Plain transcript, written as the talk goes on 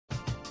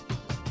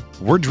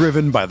We're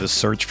driven by the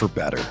search for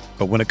better.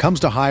 But when it comes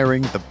to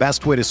hiring, the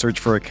best way to search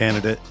for a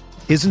candidate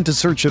isn't to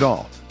search at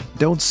all.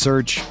 Don't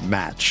search,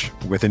 match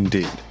with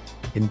Indeed.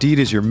 Indeed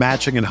is your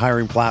matching and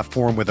hiring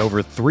platform with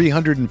over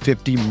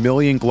 350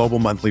 million global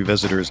monthly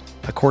visitors,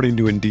 according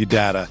to Indeed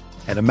data,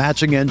 and a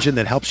matching engine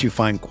that helps you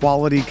find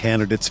quality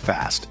candidates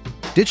fast.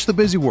 Ditch the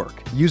busy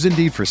work. Use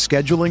Indeed for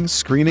scheduling,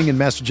 screening, and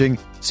messaging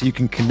so you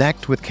can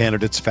connect with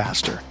candidates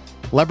faster.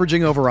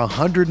 Leveraging over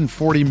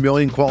 140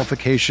 million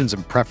qualifications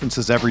and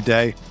preferences every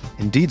day,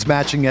 Indeed's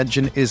matching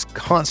engine is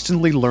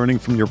constantly learning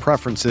from your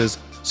preferences,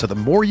 so the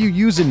more you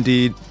use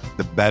Indeed,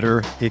 the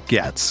better it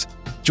gets.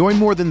 Join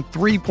more than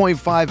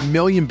 3.5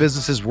 million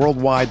businesses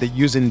worldwide that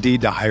use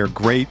Indeed to hire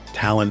great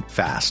talent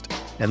fast.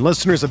 And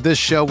listeners of this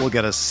show will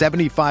get a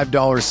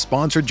 $75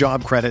 sponsored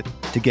job credit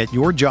to get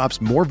your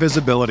jobs more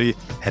visibility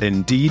at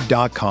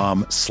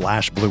Indeed.com/Blue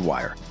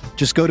Wire.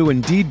 Just go to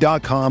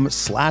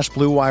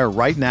Indeed.com/Blue Wire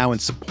right now and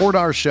support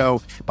our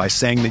show by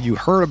saying that you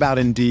heard about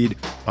Indeed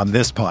on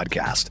this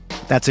podcast.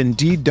 That's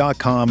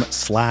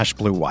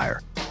Indeed.com/Blue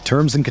Wire.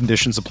 Terms and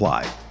conditions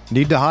apply.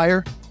 Need to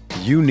hire?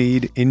 You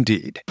need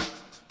Indeed.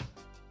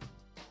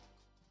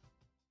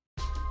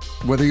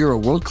 Whether you're a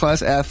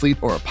world-class athlete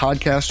or a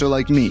podcaster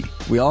like me,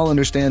 we all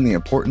understand the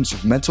importance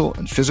of mental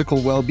and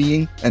physical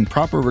well-being and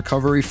proper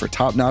recovery for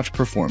top-notch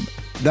performance.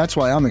 That's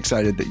why I'm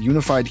excited that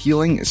Unified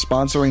Healing is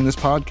sponsoring this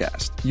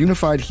podcast.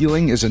 Unified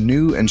Healing is a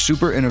new and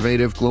super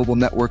innovative global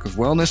network of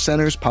wellness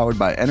centers powered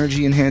by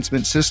Energy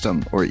Enhancement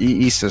System, or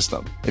EE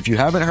System. If you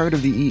haven't heard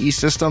of the EE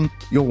System,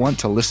 you'll want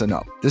to listen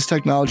up. This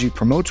technology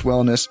promotes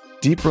wellness,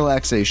 deep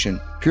relaxation,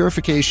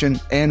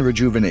 purification, and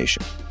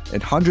rejuvenation.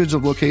 At hundreds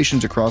of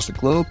locations across the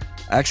globe,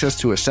 access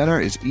to a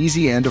center is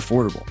easy and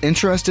affordable.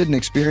 Interested in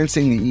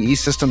experiencing the EE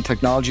System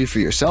technology for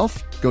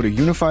yourself? Go to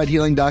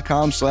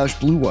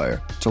unifiedhealing.com/Blue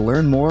Wire to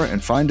learn more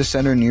and find a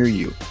center near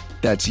you.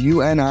 That's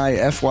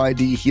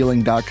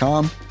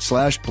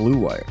UNIFYDhealing.com/Blue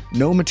Wire.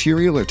 No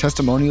material or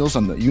testimonials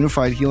on the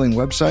Unified Healing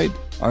website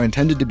are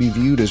intended to be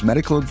viewed as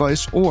medical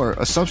advice or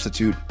a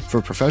substitute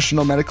for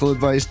professional medical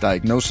advice,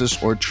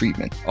 diagnosis, or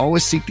treatment.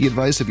 Always seek the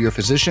advice of your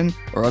physician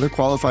or other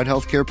qualified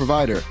healthcare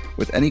provider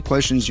with any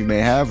questions you may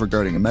have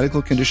regarding a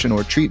medical condition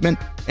or treatment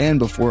and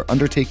before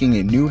undertaking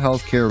a new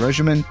healthcare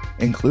regimen,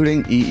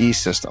 including EE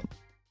System.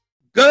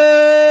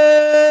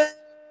 Good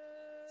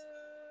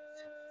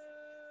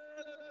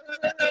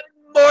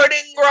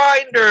morning,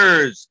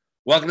 Grinders.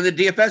 Welcome to the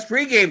DFS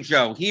pregame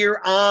show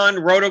here on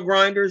Roto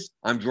Grinders.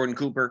 I'm Jordan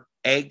Cooper,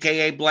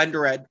 a.k.a.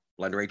 Blender Ed,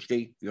 Blender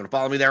HD. If you want to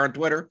follow me there on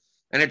Twitter.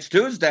 And it's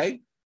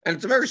Tuesday, and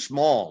it's a very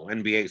small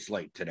NBA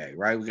slate today,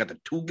 right? We got the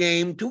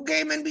two-game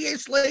NBA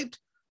slate.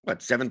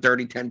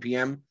 7:30, 10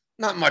 p.m.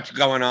 Not much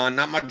going on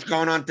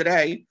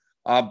today.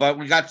 But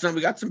we got some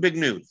big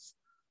news.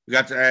 We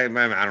got, I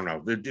don't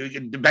know.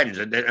 It depends.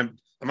 Am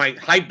I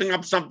hyping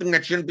up something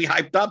that shouldn't be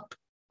hyped up?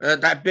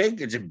 That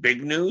big? Is it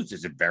big news?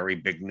 Is it very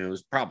big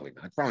news? Probably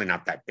not. Probably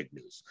not that big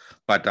news.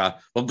 But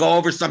we'll go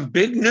over some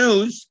big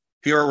news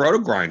here at Roto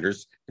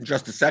Grinders in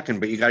just a second.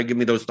 But you got to give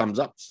me those thumbs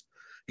ups.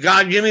 You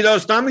got to give me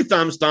those thumbs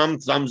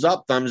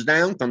up, thumbs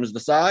down, thumbs to the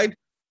side,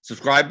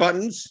 subscribe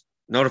buttons,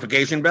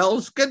 notification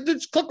bells.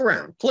 Just click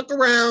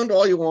around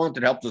all you want.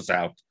 It helps us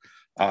out.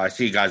 I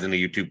see you guys in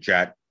the YouTube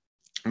chat.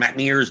 Matt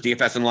Mears,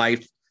 DFS and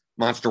Life,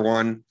 Monster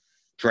One,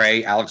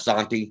 Trey, Alex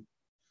Santi.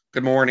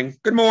 Good morning.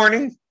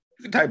 You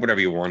can type whatever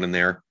you want in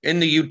there.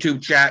 In the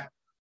YouTube chat,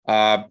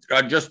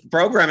 just a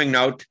programming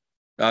note,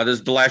 this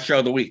is the last show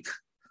of the week.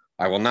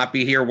 I will not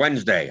be here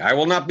Wednesday. I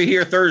will not be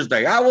here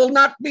Thursday. I will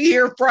not be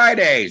here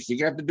Fridays.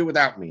 You have to do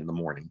without me in the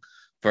morning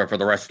for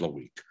the rest of the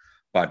week.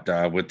 But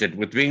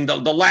with being the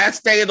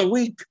last day of the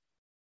week,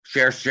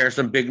 share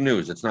some big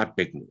news. It's not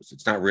big news.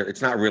 It's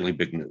not really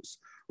big news.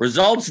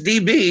 Results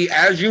DB,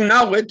 as you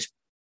know it,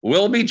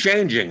 will be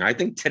changing. I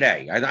think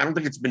today. I don't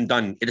think it's been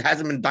done. It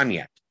hasn't been done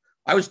yet.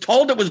 I was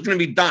told it was going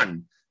to be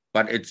done,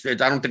 but I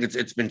don't think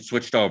it's been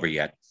switched over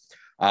yet.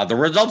 The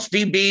results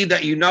DB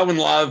that you know and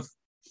love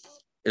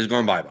is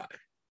going bye-bye.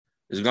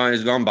 Is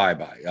going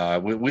bye-bye.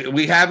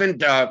 We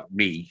haven't I'm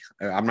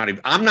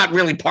not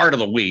really part of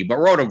the we, but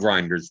Roto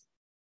Grinders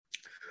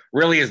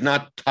really has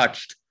not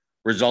touched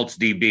results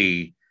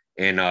DB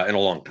in a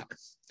long time.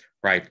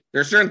 Right?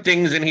 There's certain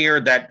things in here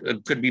that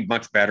could be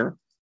much better.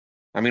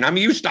 I mean, I'm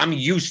used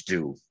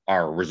to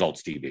our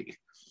results DB,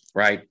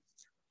 right?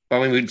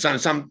 But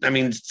some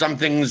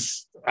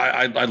things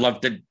I'd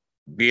love to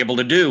be able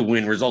to do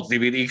in results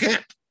DB that you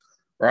can't,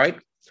 right?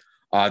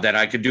 That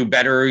I could do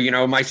better,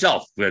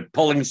 myself with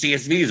pulling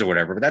CSVs or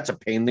whatever, but that's a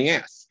pain in the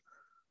ass.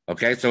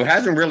 Okay. So it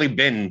hasn't really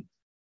been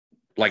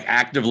like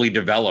actively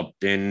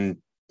developed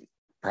in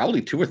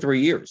probably 2 or 3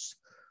 years.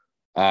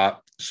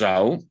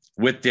 So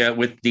with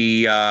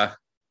the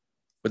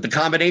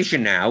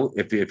combination now,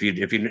 if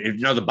you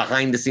know the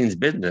behind the scenes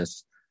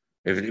business,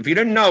 if you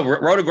didn't know,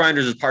 Roto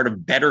Grinders is part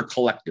of Better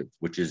Collective,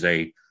 which is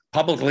a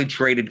publicly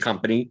traded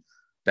company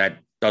that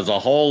does a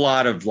whole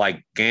lot of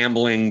like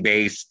gambling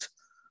based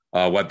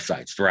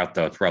websites throughout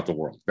the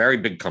world. Very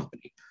big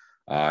company,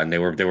 and they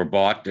were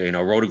bought.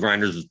 Roto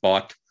Grinders was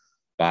bought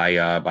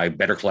by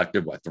Better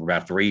Collective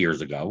about 3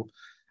 years ago.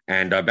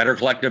 And Better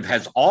Collective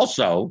has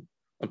also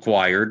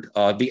acquired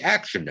the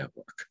Action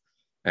Network.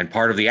 And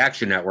part of the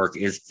Action Network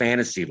is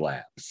Fantasy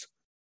Labs.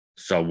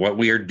 So what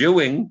we are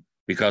doing,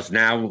 because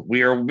now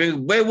we're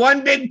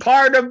one big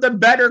part of the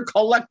Better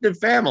Collective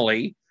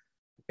family,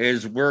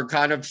 is we're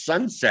kind of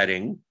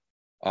sunsetting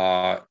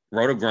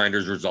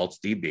RotoGrinders Results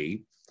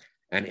DB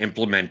and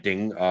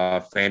implementing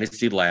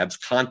Fantasy Labs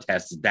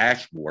contest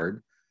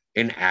dashboard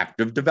in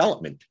active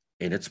development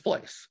in its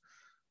place.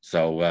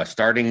 So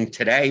starting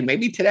today,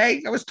 maybe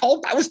today, I was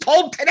told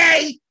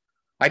today.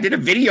 I did a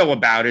video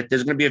about it.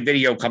 There's going to be a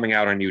video coming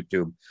out on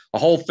YouTube, a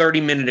whole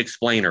 30-minute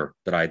explainer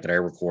that I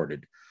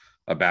recorded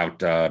about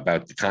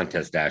the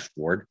contest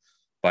dashboard.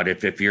 But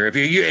if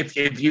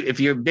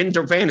you've been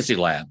to Fantasy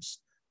Labs,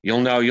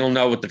 you'll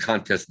know what the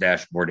contest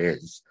dashboard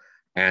is,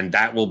 and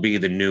that will be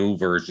the new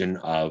version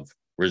of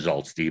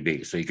Results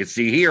DB. So you can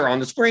see here on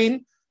the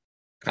screen,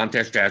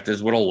 contest dashboard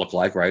is what it'll look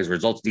like, right?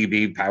 Results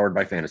DB powered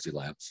by Fantasy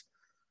Labs,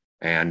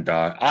 and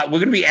we're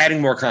going to be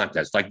adding more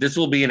contests. Like this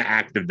will be an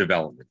active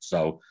development.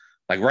 So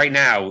like right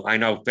now, I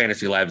know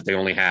Fantasy Labs, they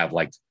only have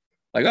like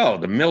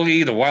the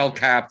Millie, the Wild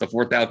Cap, the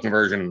 4,000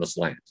 conversion, and the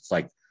slant. It's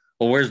like,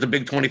 well, where's the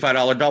big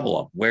 $25 double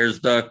up? Where's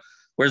the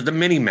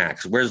mini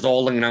max? Where's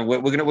all we're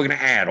gonna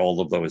add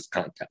all of those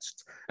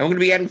contests, and we're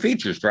gonna be adding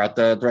features throughout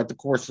the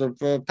course of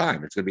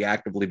time. It's gonna be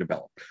actively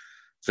developed.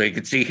 So you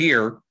can see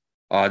here,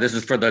 this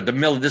is for the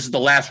this is the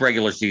last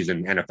regular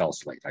season NFL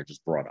slate I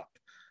just brought up,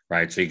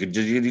 right? So you could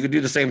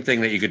do the same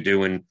thing that you could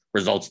do in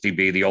Results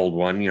DB, the old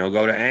one.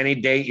 Go to any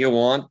date you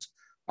want.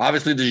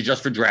 Obviously, this is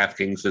just for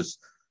DraftKings, because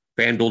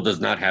FanDuel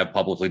does not have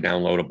publicly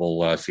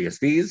downloadable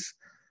CSVs.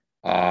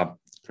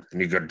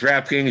 And you go to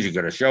DraftKings, you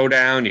go to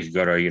Showdown, you can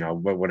go to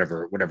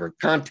whatever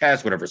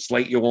contest, whatever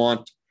slate you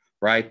want,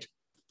 right?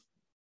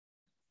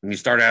 And you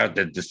start out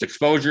at this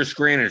exposure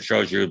screen, and it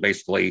shows you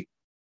basically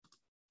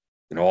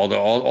all the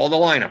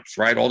lineups,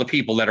 right? All the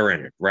people that are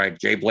in it, right?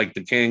 Jay Blake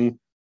the King,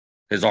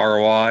 his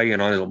ROI,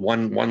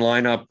 one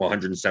lineup,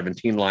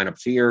 117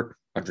 lineups here,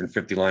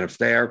 150 lineups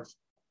there.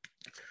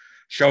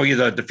 Show you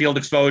the field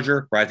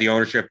exposure, right? The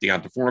ownership,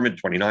 Deonta Foreman,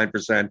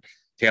 29%,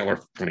 Taylor,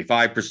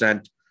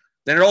 25%.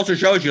 Then it also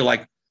shows you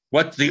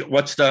what's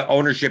the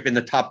ownership in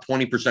the top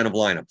 20% of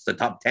lineups, the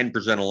top 10%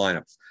 of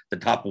lineups, the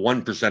top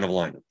 1% of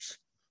lineups.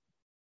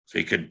 So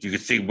you could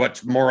see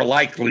what's more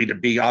likely to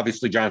be.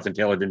 Obviously, Jonathan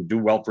Taylor didn't do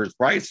well for his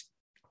price.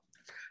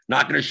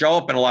 Not going to show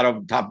up in a lot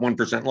of top 1%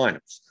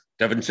 lineups.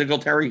 Devin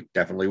Singletary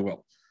definitely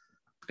will.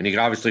 And you can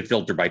obviously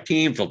filter by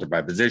team, filter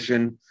by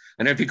position.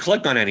 And if you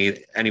click on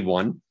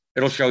anyone,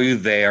 it'll show you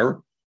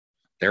their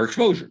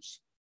exposures,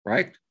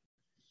 right?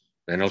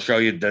 Then it'll show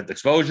you the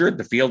exposure,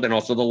 the field, and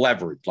also the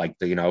leverage,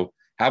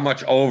 how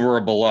much over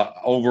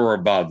or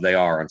above they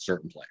are on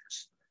certain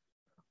players,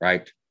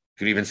 right? You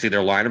can even see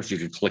their lineups. You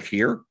can click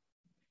here.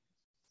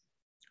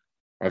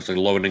 Obviously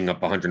loading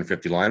up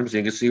 150 lineups,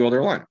 you can see all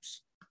their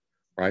lineups,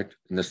 right?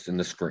 In this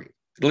screen.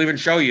 It'll even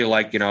show you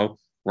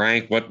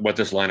rank what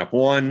this lineup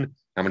won,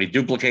 how many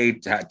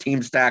duplicate,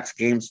 team stacks,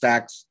 game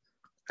stacks,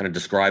 kind of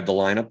describe the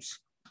lineups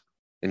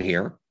in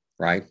here,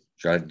 right?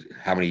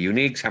 How many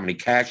uniques, how many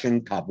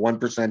cash-in, top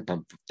 1%,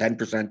 top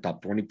 10%,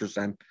 top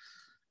 20%.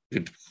 You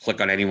could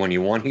click on anyone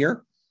you want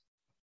here.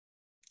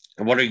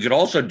 And what you could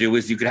also do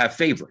is you could have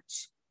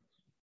favorites.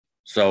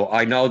 So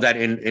I know that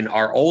in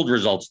our old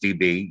Results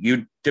DB,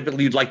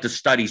 you'd like to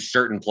study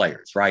certain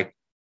players, right?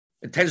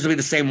 It tends to be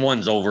the same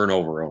ones over and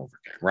over and over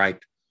again, right?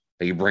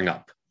 That you bring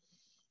up.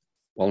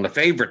 Well, in the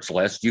favorites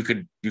list, you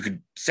could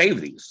save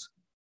these.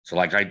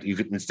 So you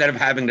could, instead of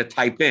having to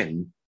type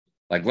in,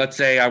 let's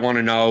say I want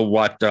to know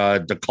what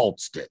the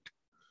Colts did,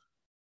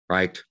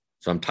 right?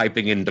 So I'm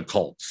typing in the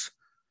Colts.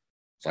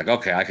 It's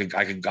okay, I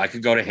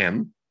could go to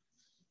him.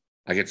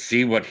 I could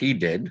see what he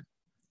did,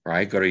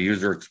 right? Go to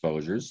user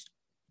exposures,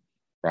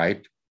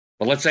 right?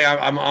 But let's say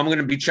I'm going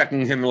to be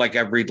checking him like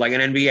an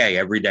NBA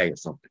every day or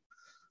something.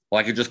 Well,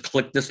 I could just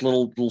click this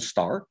little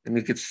star, and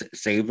it could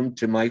save him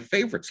to my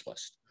favorites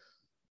list.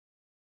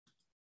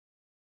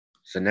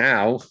 So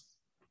now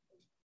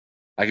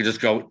I could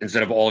just go,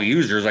 instead of all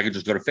users, I could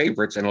just go to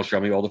favorites, and it'll show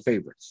me all the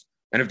favorites.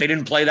 And if they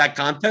didn't play that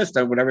contest,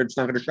 then whatever, it's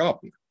not going to show up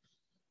here.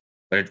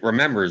 But it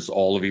remembers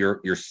all of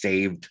your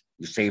saved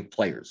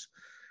players.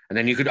 And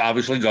then you could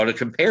obviously go to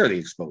compare the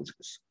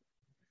exposures.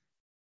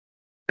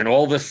 And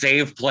all the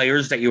saved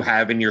players that you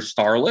have in your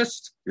star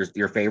list,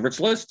 your favorites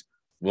list,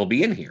 will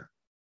be in here,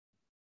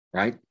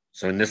 right?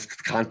 So in this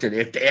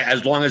content,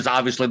 as long as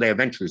obviously they have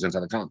entries into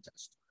the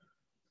contest.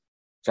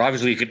 So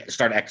obviously you could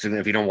start exiting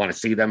if you don't want to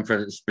see them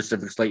for the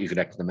specific slate. You could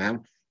exit them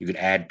out. You could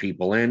add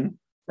people in,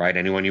 right?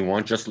 Anyone you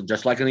want,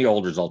 just like in the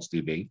old Results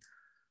DB.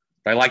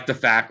 But I like the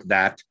fact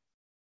that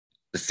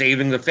the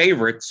saving the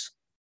favorites,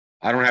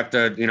 I don't have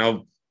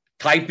to,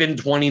 type in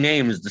 20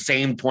 names, the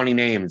same 20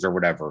 names or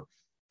whatever,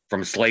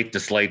 from slate to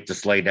slate to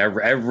slate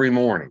every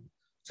morning.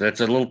 So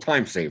that's a little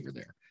time saver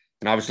there.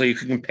 And obviously you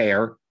can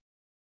compare.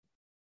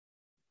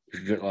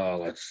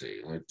 Let's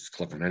see. Let me just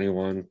click on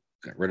anyone.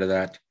 Get rid of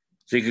that.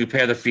 So you can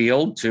compare the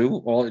field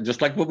to,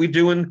 just like what we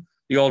do in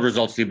the old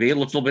results DB. It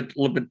looks a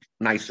little bit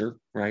nicer,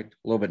 right?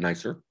 A little bit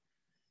nicer.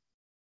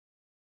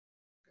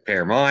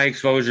 Compare my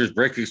exposures,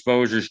 brick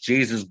exposures.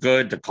 Cheese is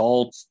good. The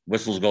Colts,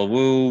 whistles go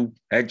woo,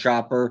 head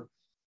chopper.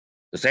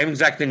 The same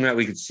exact thing that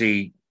we could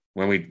see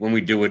when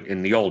we do it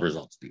in the old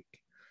results DB.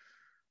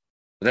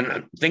 But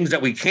then things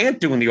that we can't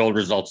do in the old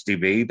results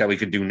DB that we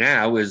could do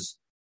now is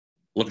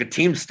look at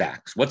team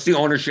stacks. What's the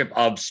ownership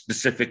of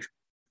specific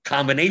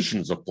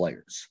combinations of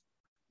players,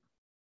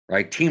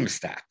 right? Team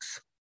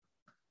stacks,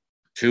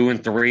 2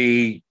 and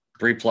 3,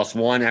 3 plus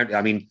 1.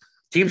 I mean,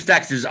 team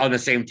stacks is on the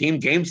same team.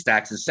 Game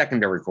stacks is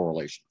secondary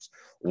correlations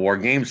or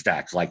game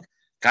stacks like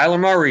Kyler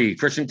Murray,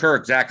 Christian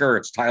Kirk, Zach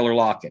Ertz, Tyler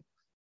Lockett.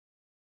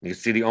 You can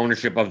see the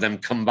ownership of them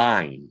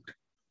combined.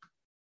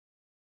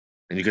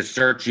 And you could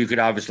search, you could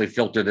obviously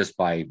filter this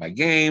by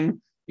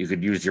game. You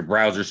could use your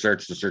browser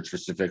search to search for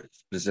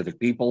specific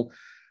people.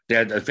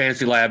 The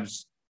Fantasy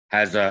Labs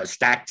has a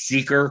stacked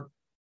seeker.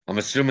 I'm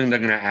assuming they're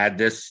going to add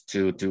this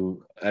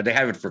to they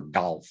have it for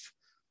golf,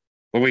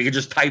 where we could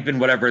just type in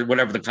whatever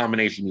the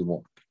combination you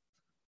want.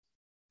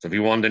 So if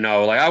you wanted to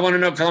know, like I want to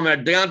know,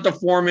 Deonta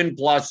Foreman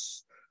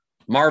plus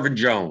Marvin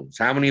Jones,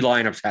 how many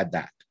lineups had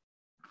that,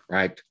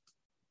 right?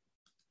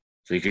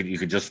 So you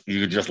could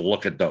just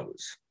look at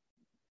those.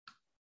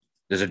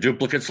 There's a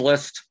duplicates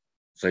list,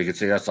 so you can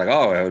see that's like,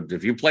 oh,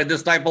 if you played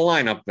this type of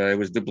lineup, it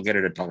was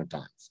duplicated a ton of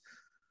times,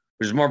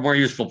 which is more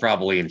useful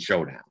probably in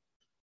Showdown,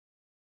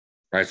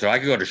 right? So I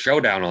could go to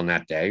Showdown on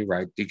that day,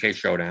 right? DK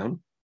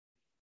Showdown.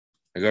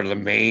 I go to the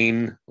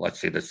main, let's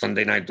see, the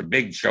Sunday night, the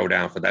big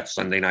showdown for that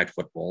Sunday night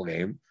football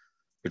game,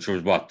 which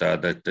was what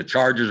the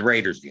Chargers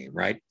Raiders game,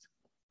 right?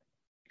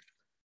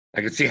 I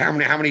could see how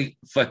many.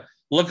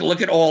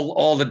 Look at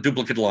all the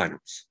duplicate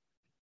lineups,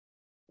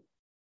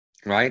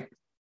 right?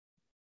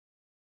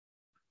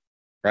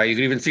 Right. You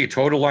can even see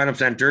total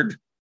lineups entered,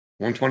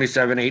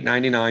 127,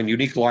 899,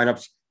 unique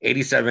lineups,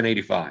 87,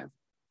 85.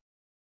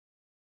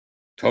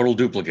 Total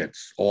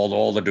duplicates,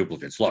 all the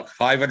duplicates. Look,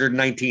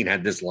 519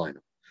 had this lineup.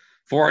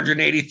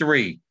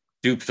 483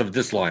 dupes of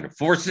this lineup.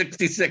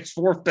 466,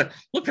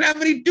 look at how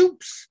many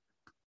dupes,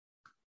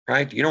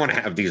 right? You don't want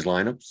to have these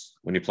lineups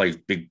when you play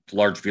big,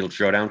 large field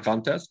showdown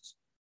contests.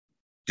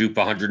 Dupe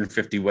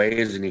 150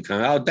 ways and you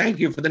come, oh, thank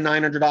you for the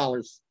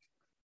 $900.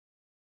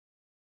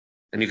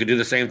 And you could do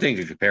the same thing.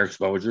 You compare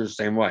exposures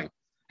the same way.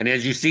 And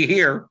as you see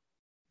here,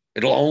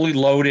 it'll only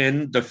load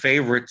in the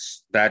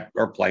favorites that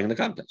are playing the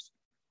contest,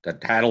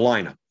 that had a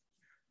lineup.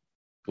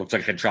 Looks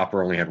like Head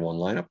Chopper only had one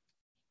lineup.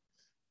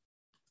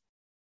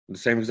 The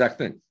same exact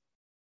thing.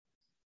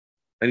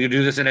 And you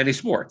do this in any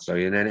sport. So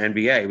in an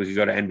NBA, we could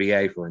go to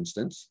NBA, for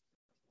instance.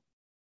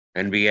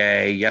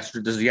 NBA, this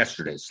is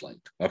yesterday's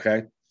slate,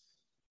 okay?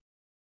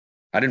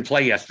 I didn't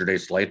play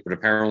yesterday's slate, but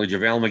apparently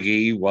JaVale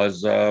McGee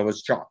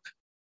was chalk.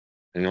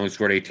 And he only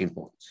scored 18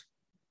 points.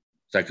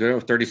 Is that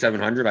good?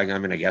 3,700? I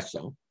mean, I guess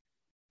so.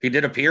 He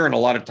did appear in a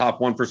lot of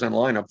top 1%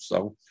 lineups,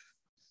 so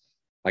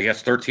I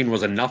guess 13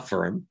 was enough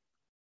for him.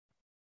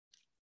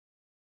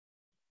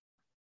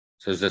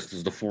 So this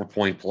is the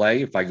 4-point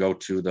play if I go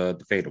to the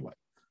fadeaway,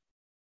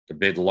 the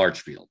big large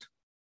field.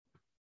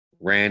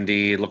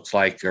 Randy, looks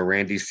like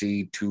Randy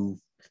C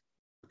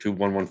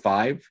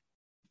 22115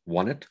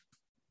 won it.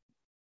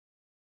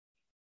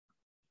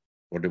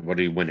 What did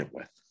he win it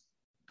with?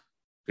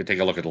 You could take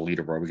a look at the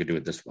leaderboard. We could do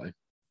it this way.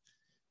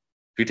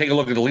 If you take a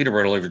look at the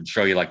leaderboard, it'll even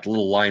show you like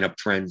little lineup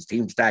trends,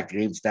 team stack,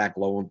 game stack,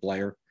 low end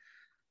player.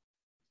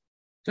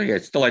 So yeah,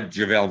 it's still at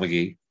JaVale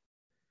McGee.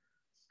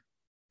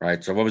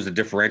 Right. So what was the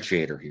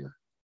differentiator here?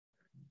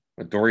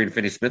 Dorian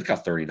Finney-Smith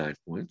got 39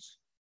 points.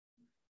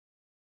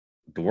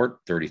 Dort,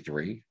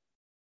 33.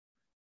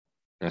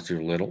 That's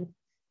your little.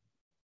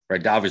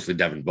 Right. Obviously,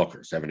 Devin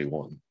Booker,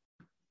 71.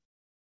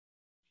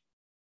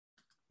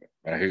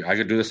 But I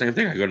could do the same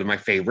thing. I go to my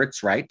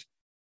favorites, right?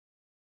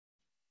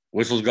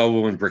 Whistles Go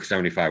Woo and Brick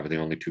 75 were the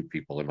only two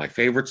people in my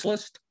favorites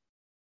list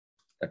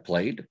that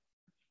played.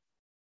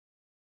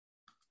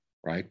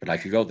 Right? But I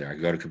could go there. I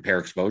could go to compare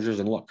exposures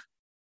and look.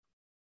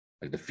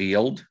 Like the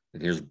field,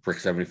 and here's Brick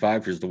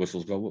 75, here's the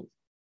Whistles Go Woo.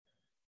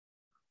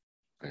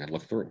 I got to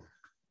look through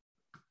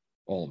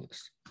all of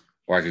this.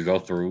 Or I could go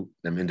through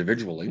them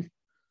individually.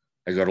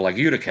 I go to like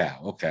Utica,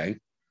 okay.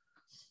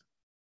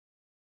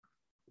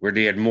 Where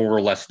he had more or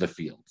less of the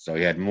field. So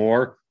he had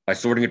more, by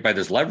sorting it by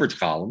this leverage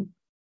column,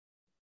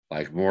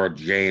 like more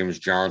James,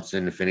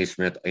 Johnson,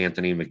 Finney-Smith,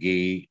 Anthony,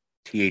 McGee,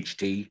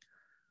 THT.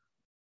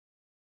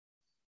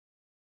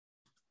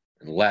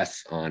 And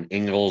less on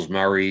Ingles,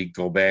 Murray,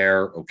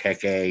 Gobert,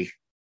 Okeke.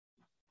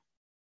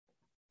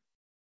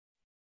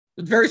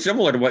 It's very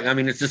similar to what, I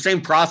mean, it's the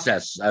same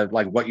process,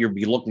 like what you'll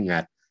be looking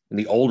at in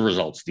the old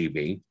results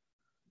DB.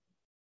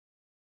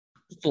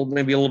 It's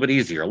maybe a little bit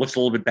easier. It looks a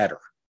little bit better,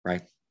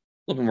 right? A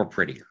little bit more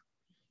prettier.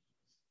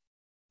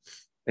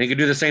 And you can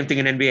do the same thing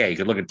in NBA. You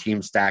could look at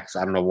team stacks.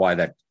 I don't know why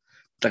that,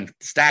 like,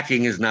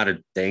 stacking is not a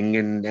thing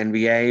in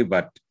NBA,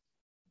 but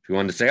if you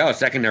wanted to say, oh,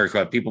 secondary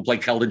club, people play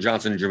Keldon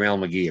Johnson and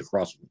JaVale McGee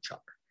across from each other.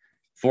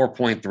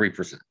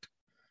 4.3%.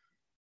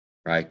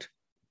 Right?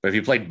 But if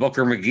you played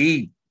Booker,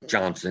 McGee,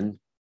 Johnson,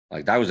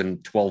 Like that was in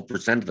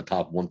 12% of the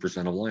top 1%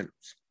 of lineups.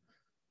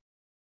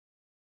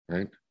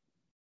 Right?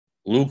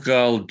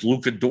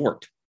 Luka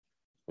Dort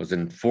was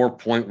in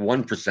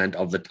 4.1%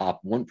 of the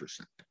top 1%.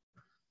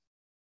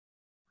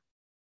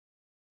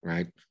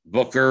 Right?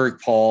 Booker,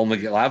 Paul,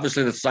 McGill.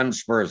 Obviously, the Suns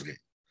Spurs game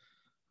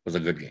was a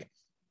good game.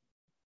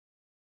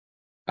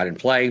 I didn't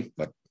play,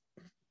 but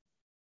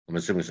I'm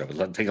assuming so.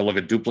 Let's take a look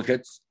at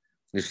duplicates.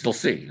 You still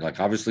see, like,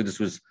 obviously, this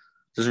was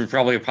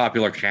probably a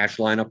popular cash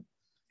lineup.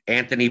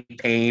 Anthony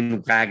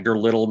Payne, Wagner,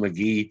 Little,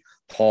 McGee,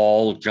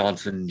 Paul,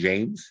 Johnson,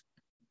 James.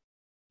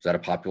 Is that a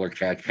popular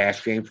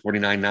cash game?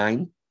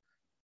 49.9.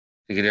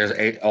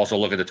 There's also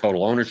look at the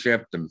total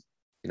ownership, the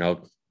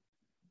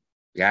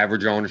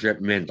average ownership,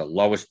 the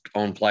lowest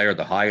owned player,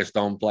 the highest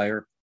owned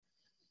player,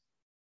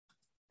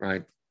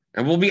 right?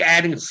 And we'll be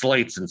adding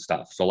slates and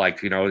stuff. So,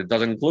 like, it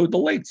doesn't include the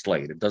late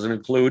slate. It doesn't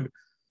include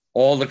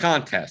all the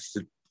contests.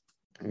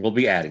 We'll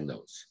be adding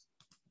those.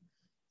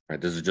 Right?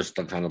 This is just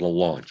kind of the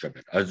launch of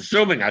it.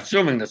 Assuming this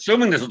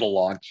is the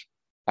launch.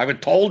 I've been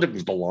told it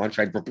was the launch.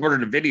 I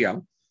reported a video. I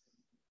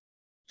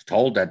was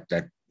told that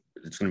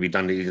it's going to be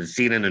done. You can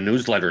see it in a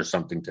newsletter or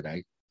something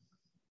today.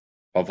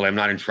 Hopefully I'm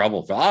not in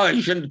trouble for,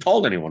 you shouldn't have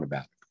told anyone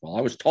about it. Well,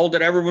 I was told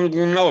that everyone was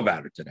going to know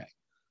about it today.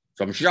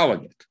 So I'm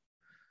showing it.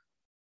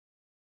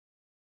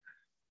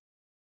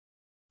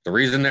 The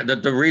reason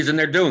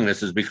they're doing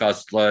this is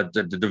because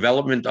the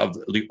development of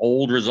the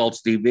old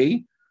results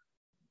DB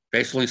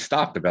basically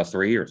stopped about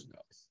 3 years ago.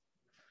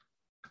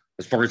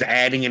 As far as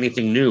adding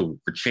anything new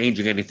or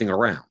changing anything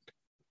around.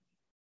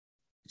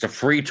 It's a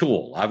free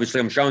tool.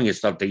 Obviously, I'm showing you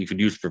stuff that you could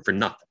use for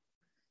nothing.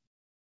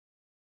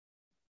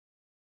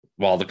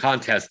 While the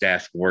contest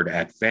dashboard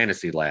at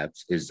Fantasy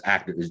Labs is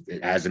active,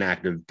 it has an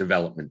active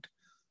development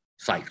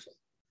cycle.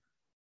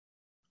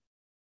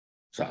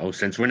 So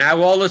since we're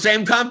now all the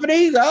same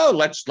company,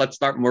 let's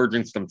start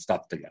merging some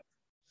stuff together.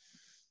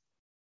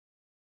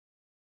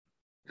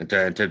 And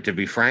to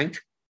be frank,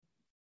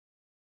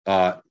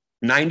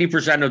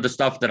 90% of the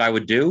stuff that I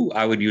would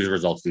use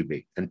Results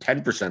DB, and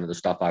 10% of the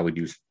stuff I would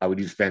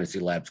use Fantasy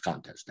Labs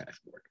contest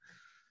dashboard.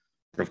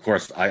 But of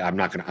course, I'm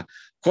not going to. Of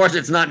course,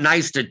 it's not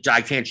nice that I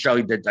can't show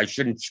you that I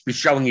shouldn't be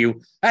showing you.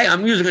 Hey,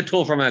 I'm using a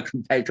tool from a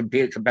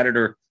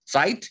competitor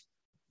site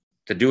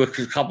to do a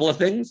couple of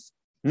things.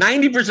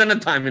 90% of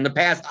the time in the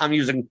past, I'm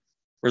using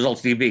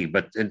Results DB,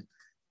 but in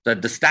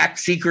the stack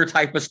seeker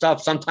type of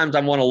stuff, sometimes I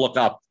want to look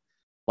up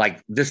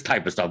like this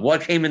type of stuff.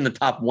 What came in the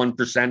top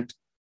 1%?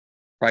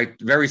 Right?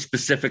 Very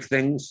specific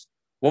things.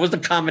 What was the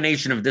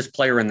combination of this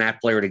player and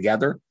that player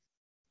together?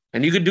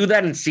 And you could do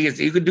that in CS.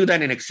 You could do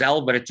that in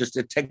Excel, but it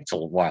takes a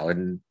little while.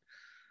 And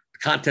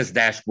contest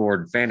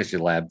dashboard, Fantasy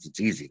Labs, it's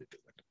easy to do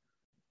it.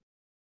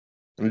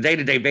 On a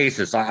day-to-day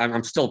basis,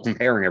 I'm still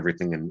comparing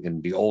everything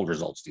in the old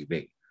Results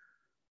DB.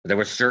 There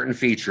were certain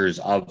features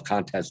of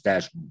contest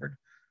dashboard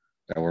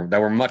that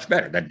were much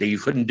better that you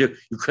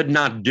could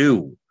not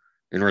do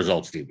in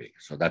Results DB.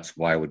 So that's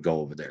why I would go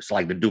over there. It's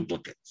like the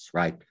duplicates,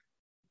 right?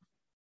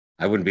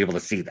 I wouldn't be able to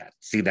see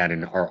that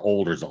in our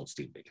old Results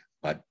DB,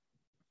 but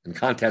in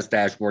contest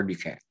dashboard, you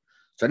can.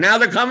 So now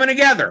they're coming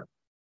together.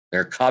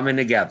 They're coming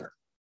together.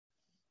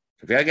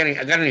 If you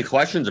got any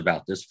questions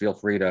about this, feel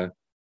free to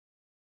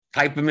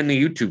type them in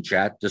the YouTube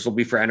chat. This will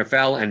be for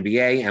NFL,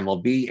 NBA,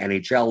 MLB,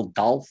 NHL,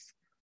 golf.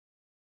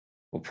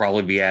 We'll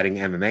probably be adding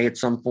MMA at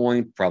some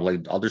point,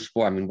 probably other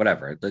sport. I mean,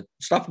 whatever. The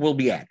stuff will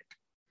be added.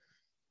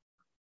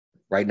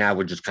 Right now,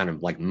 we're just kind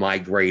of like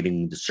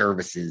migrating the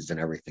services and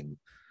everything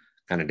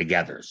kind of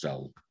together.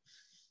 So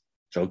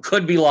it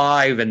could be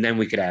live, and then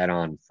we could add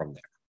on from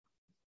there.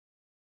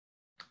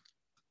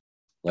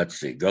 Let's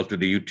see. Go through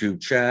the YouTube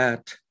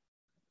chat.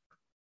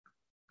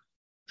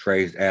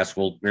 Trey asks,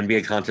 will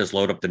NBA contests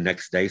load up the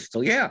next day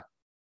still? Yeah.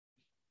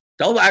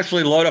 They'll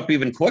actually load up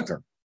even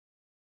quicker.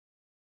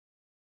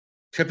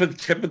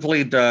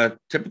 Typically, it's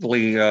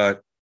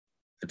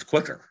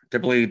quicker.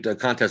 Typically, the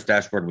contest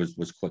dashboard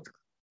was quicker.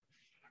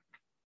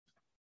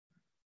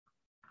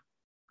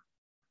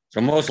 So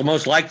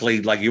most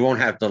likely, like, you won't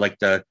have to, like,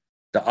 the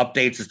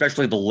updates,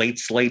 especially the late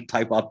slate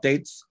type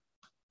updates,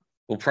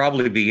 will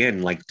probably be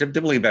in like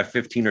typically about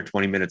 15 or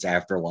 20 minutes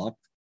after lock.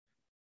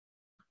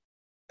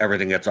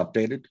 Everything gets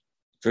updated,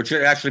 so it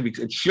should actually be.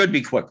 It should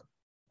be quicker.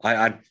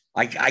 I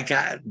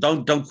can't,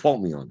 don't quote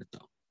me on it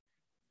though.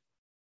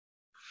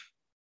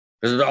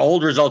 Because the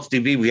old Results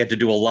DB, we had to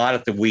do a lot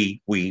of the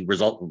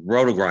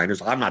Roto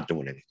Grinders. I'm not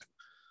doing anything.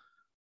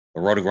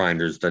 The Roto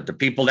Grinders, the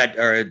people that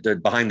are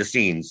behind the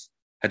scenes,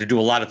 had to do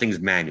a lot of things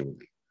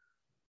manually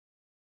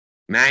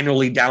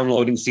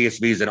downloading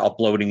CSVs and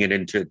uploading it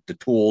into the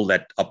tool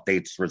that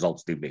updates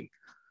Results DB.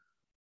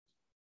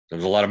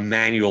 There's a lot of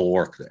manual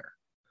work there.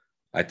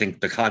 I think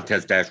the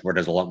contest dashboard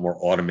has a lot more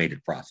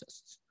automated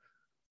processes,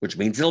 which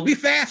means it'll be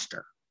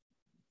faster.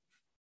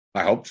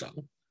 I hope so.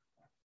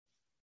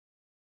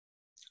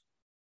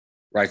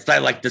 Right.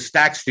 So like the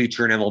stacks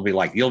feature in MLB,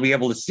 like you'll be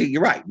able to see,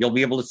 you're right. You'll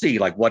be able to see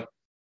like what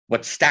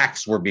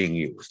stacks were being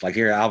used. Like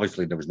here,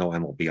 obviously there was no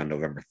MLB on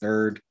November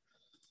 3rd.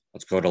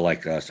 Let's go to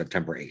like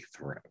September 8th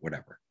or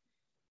whatever.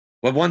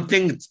 But one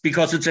thing,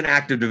 because it's an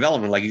active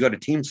development, like you go to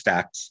Team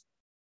Stacks,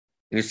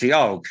 and you see,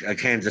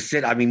 Kansas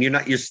City. I mean,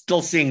 you're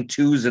still seeing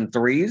 2s and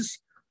 3s.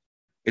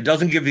 It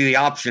doesn't give you the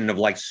option of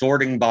like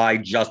sorting by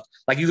just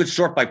like you could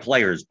sort by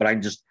players, but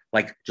I'm just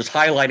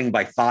highlighting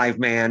by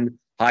 5-man,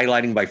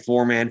 highlighting by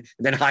 4-man, and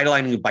then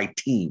highlighting by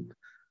team.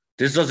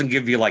 This doesn't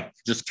give you like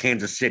just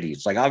Kansas City.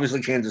 It's like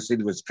obviously Kansas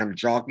City was kind of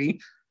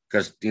chalky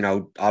because,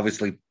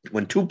 obviously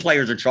when 2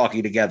 players are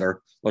chalky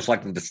together, most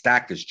likely the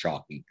stack is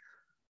chalky.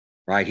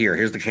 Right here.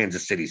 Here's the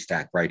Kansas City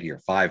stack right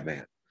here.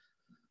 5-man.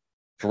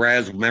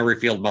 Perez,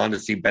 Merrifield,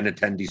 Mondesi,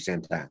 Benintendi,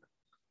 Santana.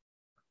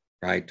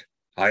 Right?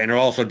 And it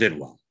also did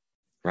well.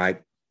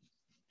 Right?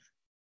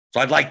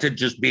 So I'd like to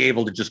just be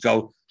able to just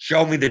go,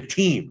 show me the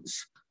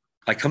teams.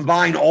 Like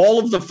combine all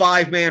of the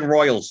 5-man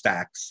Royal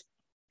stacks,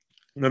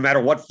 no matter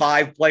what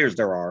 5 players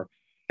there are,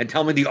 and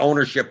tell me the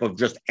ownership of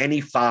just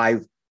any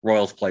 5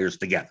 Royals players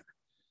together,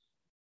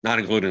 not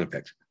including the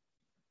pitcher.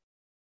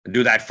 And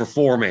do that for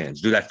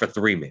 4-mans, do that for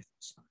 3-mans.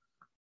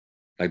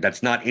 Like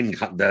that's not in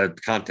the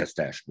contest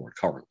dashboard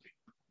currently.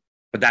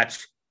 But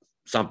that's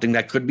something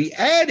that could be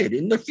added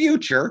in the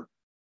future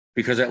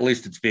because at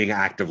least it's being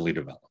actively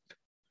developed.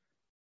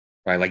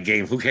 Right? Like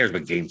who cares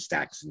about game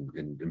stacks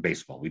in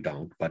baseball? We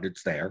don't, but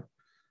it's there.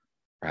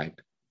 Right?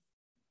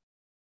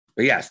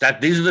 But yes,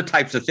 these are the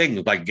types of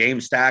things like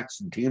game stacks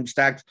and team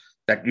stacks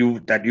that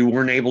you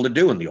weren't able to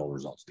do in the old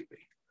results DB.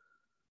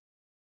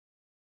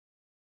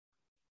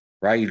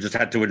 Right? You just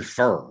had to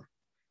infer.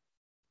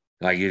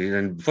 Like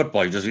in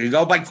football, you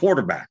go by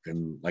quarterback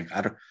and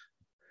and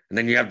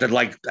then you have to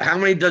like how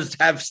many does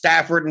have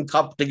Stafford and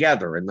Kupp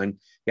together, and then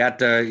you have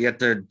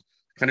to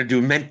kind of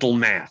do mental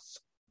math.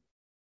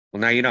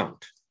 Well, now you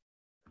don't.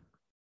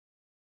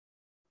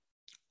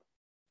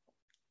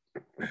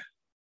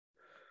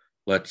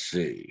 Let's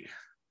see.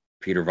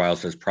 Peter Vile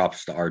says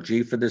props to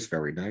RG for this.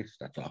 Very nice.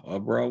 That's a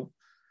hub row.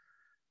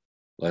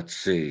 Let's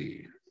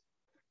see.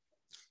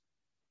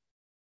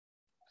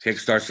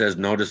 Kickstart says,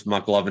 notice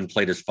McLovin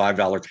played his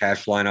 $5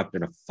 cash lineup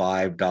in a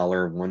 $5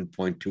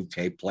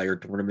 1.2K player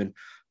tournament,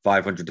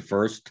 500 to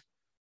first.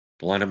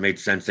 The lineup made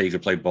sense that you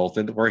could play both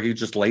in, or he's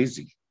just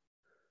lazy.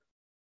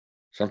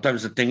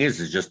 Sometimes the thing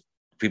is just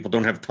people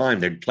don't have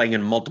time. They're playing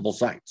in multiple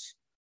sites.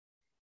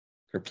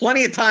 There are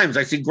plenty of times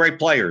I see great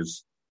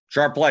players,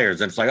 sharp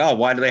players, and it's like, oh,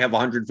 why do they have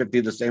 150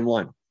 of the same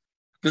line?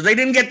 Because they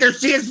didn't get their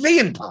CSV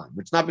in time.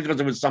 It's not because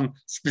it was some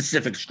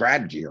specific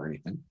strategy or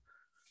anything.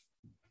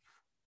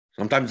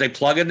 Sometimes they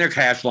plug in their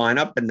cash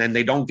lineup and then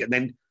they don't get,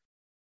 then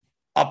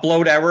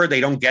upload error, they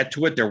don't get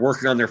to it. They're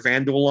working on their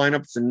FanDuel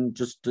lineups and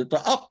just,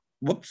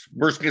 whoops,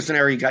 worst case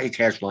scenario, you got your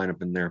cash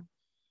lineup in there.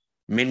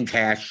 Min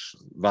cash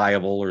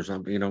viable or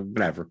something,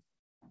 whatever.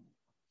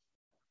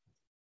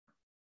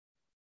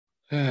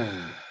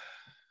 Joe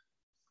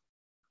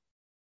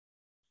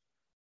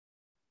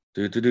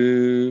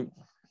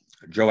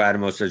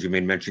Adamo says you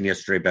made mention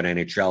yesterday about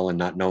NHL and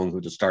not knowing who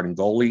the starting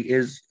goalie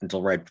is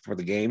until right before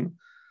the game.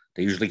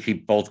 They usually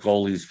keep both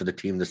goalies for the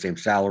team the same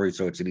salary,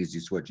 so it's an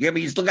easy switch. Yeah,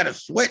 but you still got to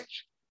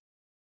switch.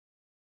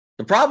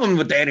 The problem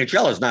with the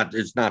NHL is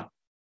not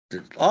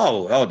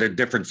they're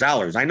different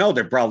salaries. I know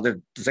they're probably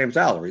the same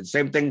salary. The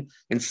same thing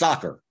in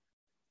soccer,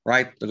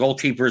 right? The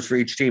goalkeepers for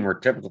each team are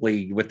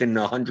typically within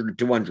 100 to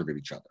 200 of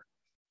each other.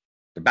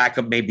 The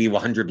backup may be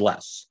 100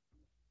 less.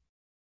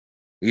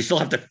 You still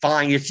have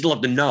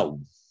to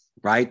know,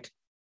 right?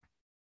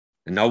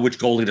 And know which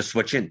goalie to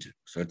switch into.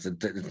 So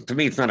to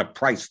me, it's not a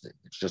price thing.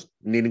 It's just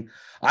needing.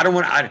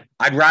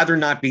 I'd rather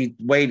not be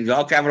waiting.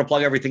 Okay, I'm going to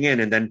plug everything in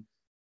and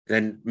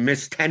then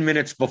miss 10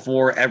 minutes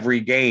before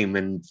every game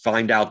and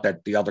find out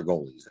that the other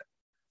goalie's in.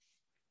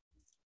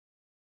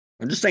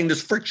 I'm just saying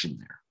there's friction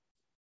there.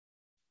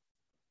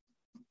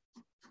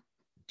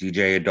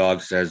 DJ A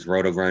Dog says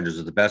Roto Grinders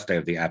are the best. They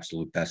have the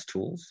absolute best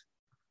tools.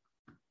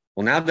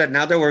 Well, now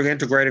that we're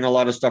integrating a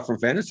lot of stuff from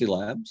Fantasy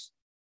Labs,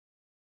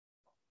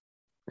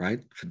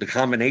 right? The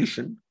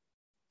combination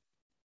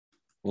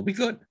will be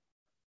good.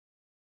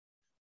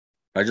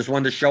 I just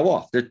wanted to show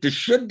off that this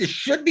should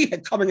be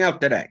coming out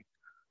today.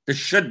 This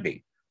should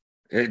be.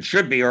 It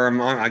should be,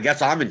 or I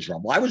guess I'm in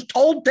trouble. I was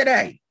told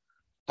today.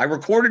 I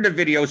recorded a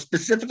video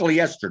specifically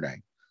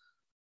yesterday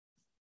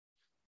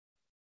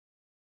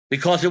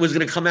because it was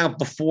going to come out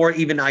before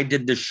even I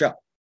did this show.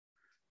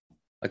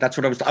 Like that's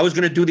what I was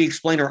going to do the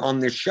explainer on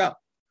this show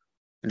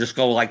and just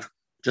go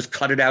just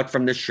cut it out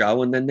from this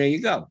show. And then there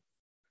you go.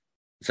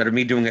 Instead of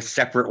me doing a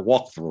separate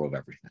walkthrough of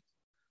everything.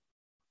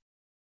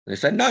 They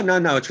said, no,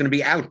 it's going to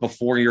be out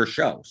before your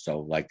show.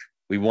 So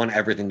we want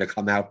everything to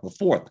come out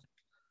before that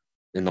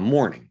in the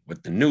morning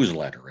with the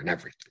newsletter and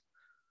everything.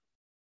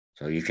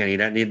 So you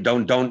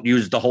don't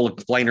use the whole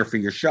explainer for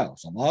your show.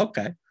 So I'm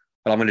okay,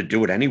 but I'm going to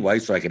do it anyway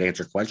so I can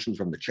answer questions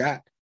from the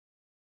chat.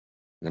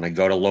 And then I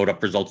go to load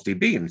up Results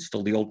DB and it's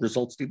still the old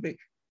Results DB.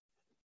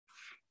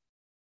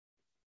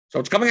 So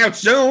it's coming out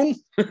soon.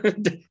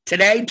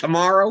 Today,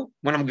 tomorrow,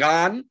 when I'm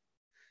gone.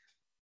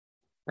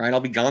 Right,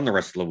 I'll be gone the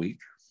rest of the week.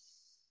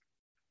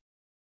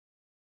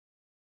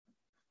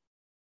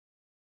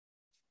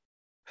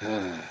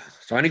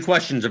 So any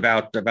questions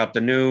about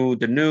the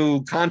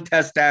new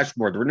contest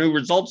dashboard, the new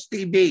Results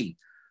DB,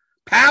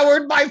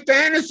 powered by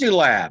Fantasy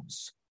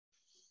Labs.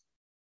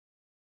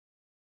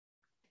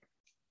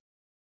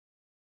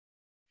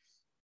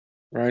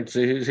 Right, so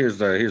here's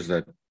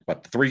the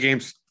 3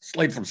 games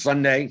slate from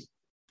Sunday.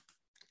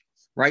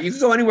 Right, you can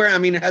go anywhere. I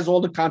mean, it has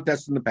all the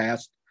contests in the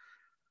past,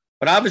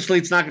 but obviously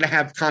it's not going to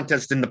have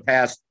contests in the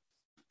past.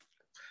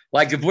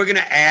 Like if we're going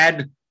to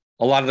add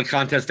a lot of the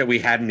contests that we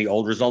had in the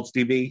old results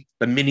DB,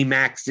 the mini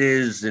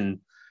maxes and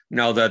the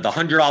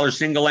 $100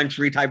 single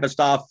entry type of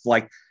stuff,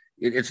 like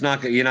it's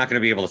not, you're not going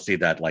to be able to see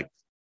that. Like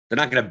they're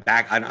not going to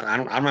back.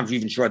 I'm not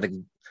even sure that.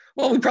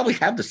 Well, we probably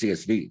have the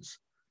CSVs.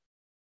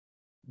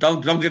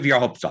 Don't give your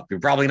hopes up. You're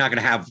probably not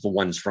going to have the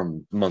ones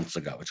from months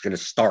ago. It's going to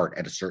start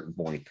at a certain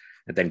point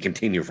and then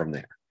continue from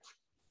there.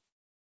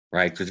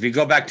 Right? Because if you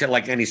go back to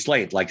like any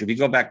slate, like if you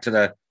go back to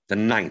the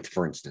 9th,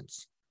 for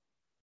instance,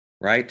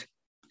 right?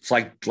 It's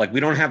like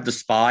we don't have the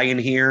spy in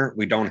here.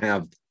 We don't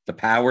have the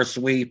power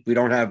sweep. We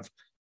don't have,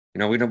 we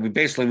don't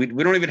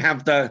even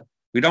have the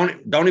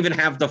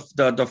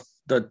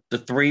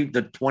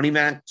 20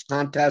 max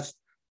contest.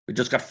 We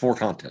just got 4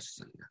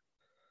 contests in here.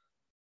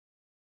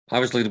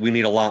 Obviously, we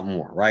need a lot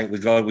more, right? We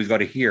go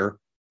to here,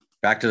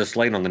 back to the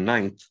slate on the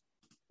 9th.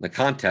 The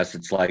contest,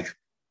 it's like,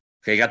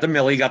 okay, you got the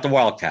Millie, you got the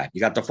Wildcat, you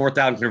got the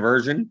 4th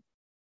conversion,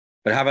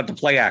 but how about the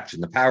play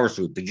action, the power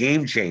sweep, the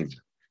game changer,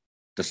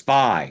 the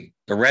spy,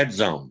 the red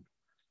zone,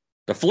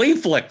 the flea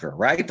flicker,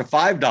 right? The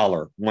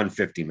 $5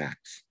 150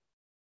 max,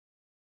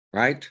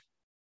 right?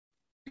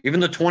 Even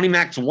the 20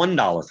 max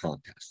 $1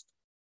 contest.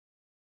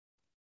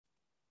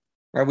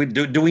 Right?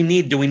 Do we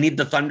need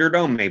the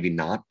Thunderdome? Maybe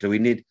not. Do we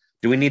need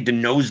the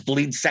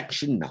nosebleed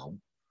section? No.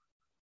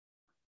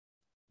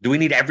 Do we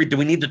need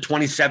the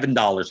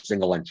 $27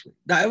 single entry?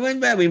 I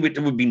mean, it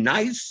would be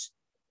nice,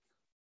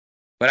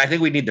 but I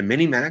think we need the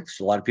mini max.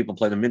 A lot of people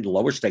play the mid to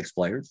lower stakes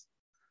players.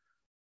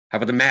 How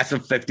about the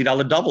massive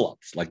 $50 double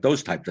ups, like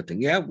those types of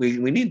things? Yeah, we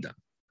need them.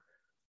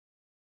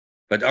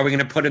 But are we going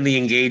to put in the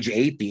Engage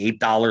 8, the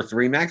 $8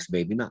 3 max?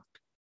 Maybe not.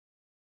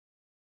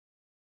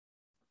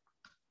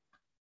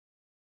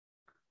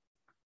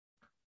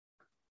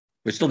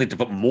 We still need to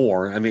put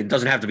more. I mean, it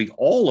doesn't have to be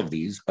all of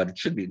these, but it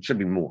should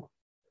be more.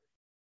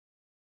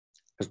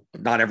 Because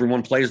not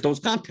everyone plays those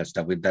contests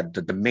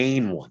that the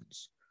main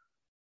ones.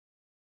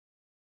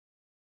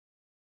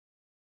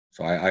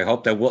 So I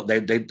hope that will.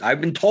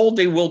 I've been told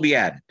they will be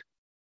added,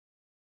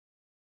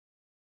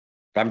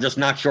 but I'm just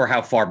not sure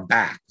how far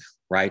back.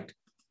 Right?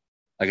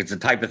 Like it's the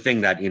type of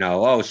thing that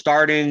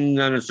starting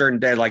on a certain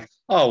day. Like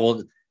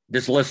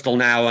this list will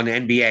now on the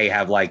NBA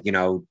have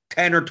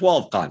 10 or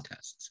 12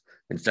 contests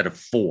instead of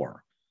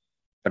 4.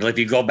 But if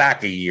you go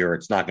back a year,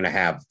 it's not going to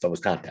have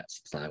those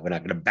contests. We're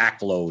not going to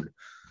backload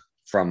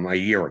from a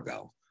year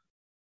ago.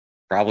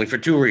 Probably for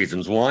 2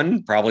 reasons.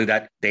 One, probably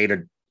that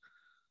data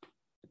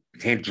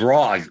can't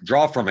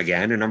draw from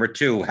again. And number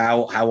 2,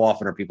 how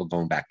often are people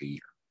going back a year?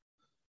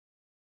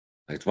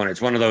 It's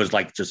one of those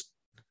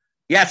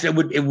yes, it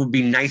would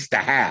be nice to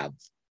have,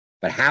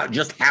 but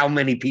how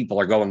many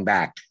people are going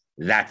back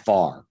that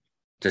far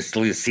to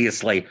see a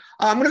slate?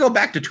 I'm going to go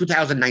back to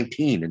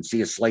 2019 and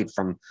see a slate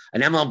from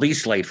an MLB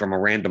slate from a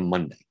random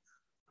Monday.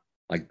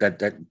 Like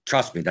that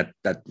trust me,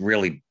 that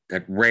rarely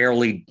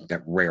happens.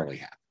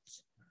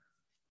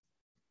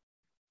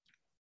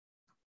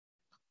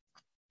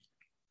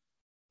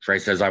 Trey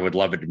says, I would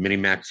love it. Mini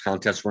max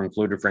contests were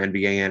included for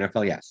NBA and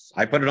NFL. Yes,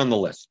 I put it on the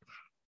list.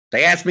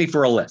 They asked me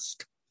for a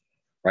list,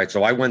 right?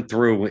 So I went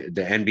through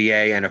the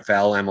NBA,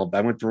 NFL, MLB.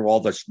 I went through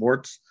all the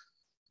sports.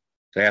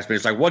 They asked me,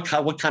 it's like, what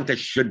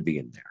contest should be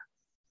in there?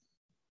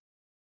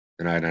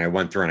 And I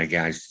went through and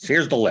again,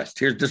 here's the list.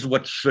 This is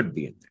what should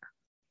be in there.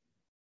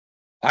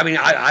 I mean,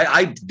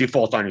 I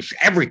default on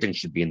everything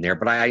should be in there,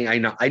 but I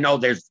know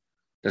there's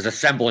a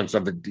semblance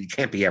of it. It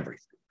can't be everything.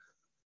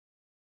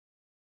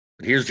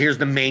 But here's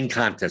the main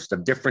contest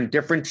of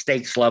different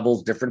stakes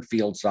levels, different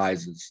field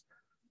sizes.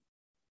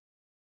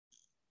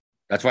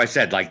 That's why I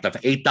said, like, the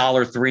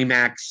 $8 3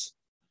 max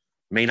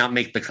may not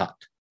make the cut,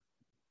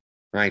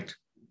 right?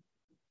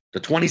 The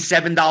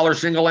 $27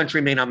 single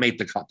entry may not make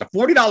the cut. The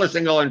 $40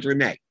 single entry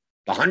may.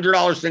 The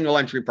 $100 single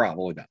entry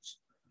probably does,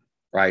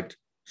 right?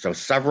 So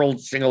several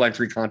single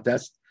entry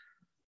contests,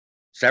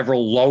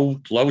 several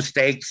low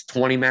stakes,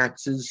 20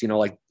 maxes,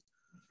 like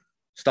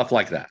stuff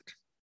like that.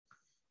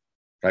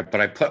 Right?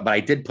 But I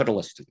did put a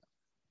list together.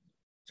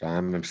 So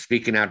I'm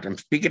speaking out. I'm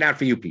speaking out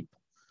for you people.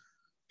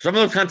 Some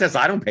of those contests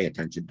I don't pay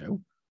attention to,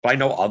 but I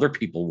know other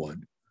people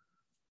would.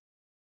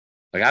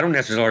 Like I don't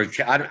necessarily.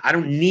 I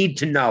don't need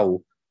to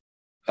know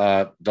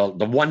the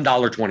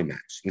 $1 20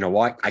 max. You know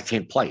why? I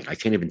can't play it. I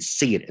can't even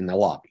see it in the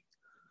lobby.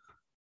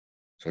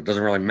 So it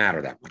doesn't really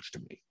matter that much to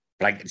me.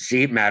 But I can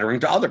see it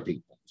mattering to other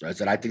people. So I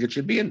said, I think it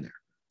should be in there.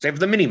 Same for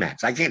the mini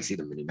max. I can't see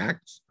the mini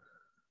max.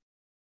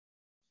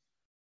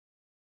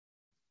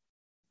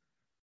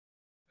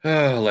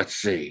 Let's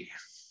see.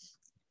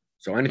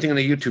 So anything in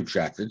the YouTube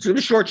chat? It's a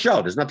short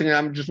show. There's nothing.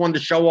 I'm just wanted to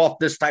show off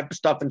this type of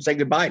stuff and say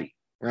goodbye to you,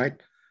 right?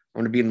 I'm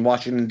going to be in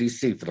Washington,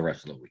 D.C. for the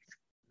rest of the week.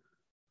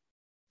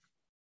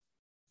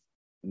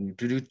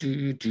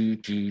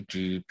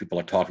 People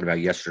are talking about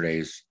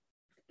yesterday's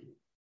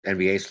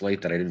NBA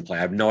slate that I didn't play.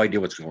 I have no idea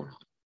what's going on.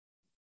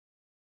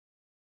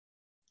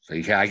 So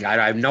I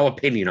have no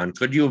opinion on.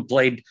 Could you have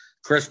played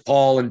Chris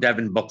Paul and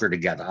Devin Booker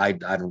together? I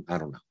don't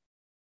know.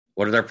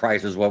 What are their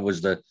prices? What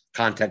was the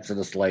context of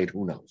the slate?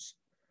 Who knows?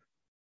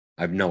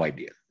 I have no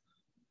idea.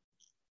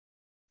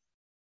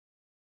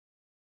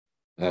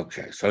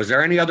 Okay, so is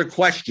there any other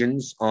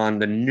questions on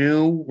the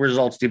new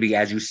results DB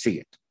as you see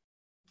it?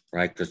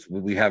 Right, because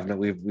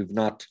we've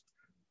not.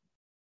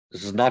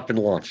 This has not been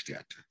launched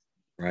yet,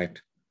 right?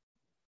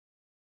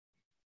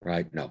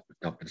 Right? No,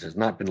 it has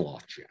not been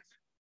launched yet.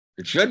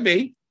 It should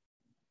be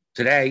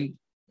today.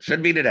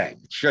 Should be today.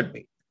 It should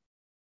be.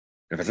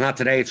 If it's not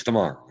today, it's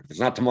tomorrow. If it's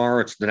not tomorrow,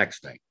 it's the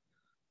next day.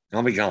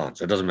 I'll be gone,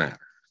 so it doesn't matter.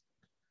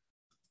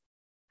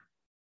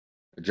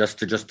 Just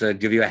to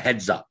give you a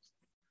heads up.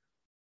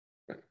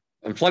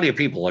 And plenty of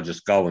people will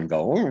just go and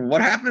go, oh,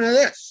 what happened to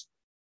this?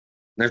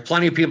 And there's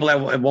plenty of people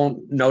that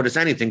won't notice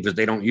anything because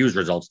they don't use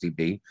Results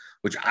DB,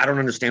 which I don't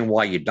understand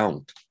why you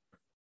don't.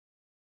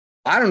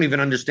 I don't even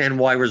understand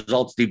why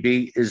Results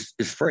DB is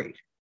free,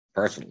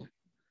 personally.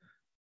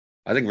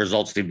 I think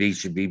Results DB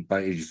should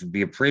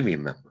be a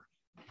premium member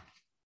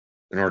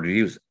in order to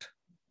use it.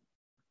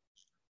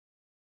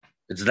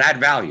 It's that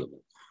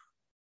valuable.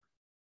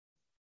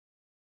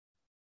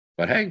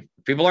 But hey,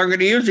 people aren't going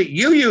to use it.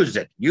 You use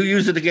it. You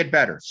use it to get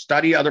better.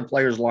 Study other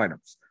players'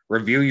 lineups.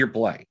 Review your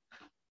play.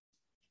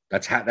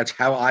 That's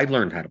how I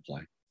learned how to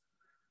play.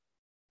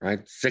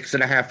 Right,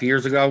 6.5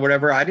 years ago,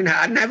 whatever. I didn't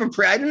have a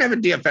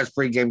DFS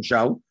pregame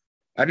show.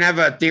 I didn't have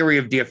a theory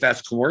of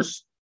DFS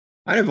course.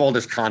 I didn't have all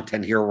this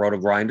content here at Roto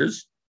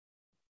Grinders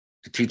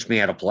to teach me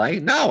how to play.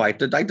 No, I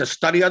had to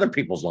study other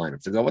people's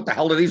lineups and go, what the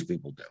hell do these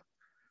people do?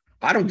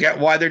 I don't get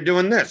why they're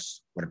doing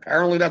this, but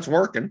apparently that's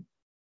working.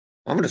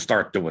 I'm going to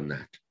start doing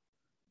that.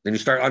 Then you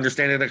start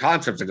understanding the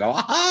concepts and go,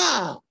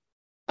 aha,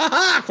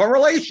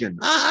 correlation,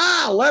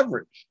 aha,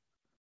 leverage,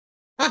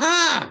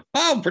 aha,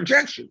 oh,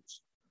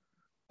 projections.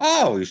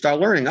 Oh, you start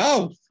learning,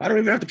 oh, I don't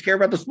even have to care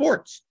about the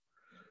sports.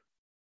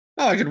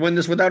 Oh, I could win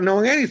this without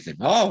knowing anything.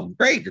 Oh,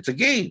 great, it's a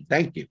game.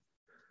 Thank you.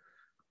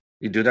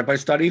 You do that by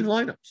studying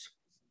lineups.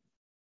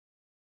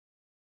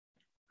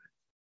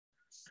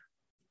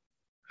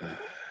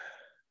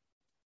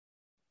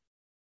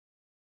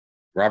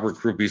 Robert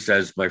Krupe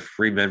says, my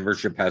free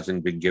membership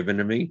hasn't been given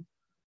to me.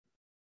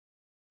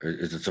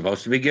 Is it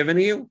supposed to be given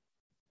to you?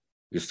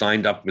 You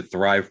signed up with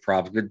Thrive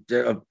Prop.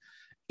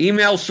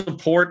 Email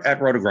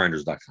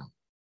support@rotogrinders.com.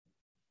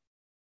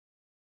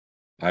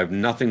 I have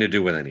nothing to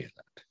do with any of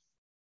that.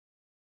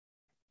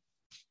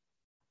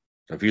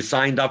 So if you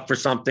signed up for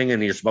something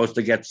and you're supposed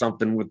to get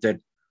something with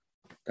it,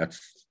 that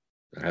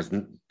has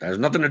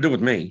nothing to do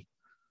with me.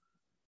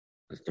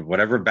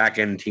 Whatever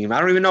back-end team, I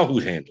don't even know who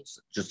handles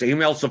it. Just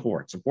email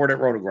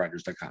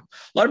support@rotogrinders.com.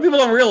 A lot of people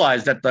don't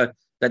realize that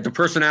the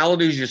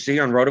personalities you see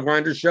on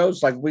Roto-Grinders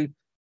shows, like we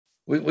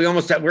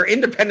almost have, we're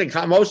independent.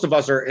 Most of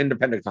us are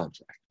independent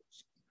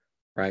contractors,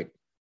 right?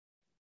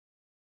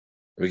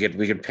 We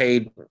get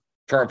paid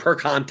per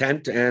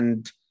content,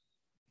 and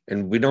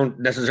we don't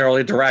necessarily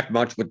interact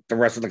much with the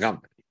rest of the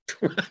company,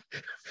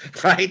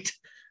 right?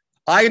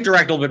 I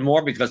interact a little bit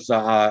more because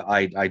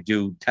I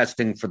do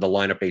testing for the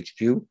Lineup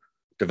HQ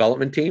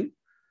development team,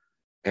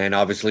 and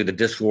obviously the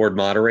Discord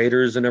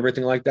moderators and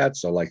everything like that.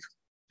 So like,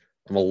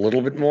 I'm a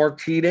little bit more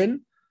keyed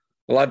in.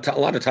 A lot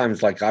of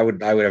times, like I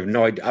would have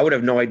no idea. I would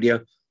have no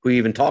idea who you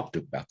even talked to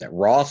about that.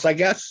 Ross, I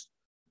guess.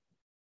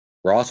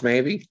 Ross,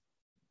 maybe.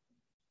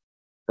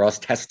 Ross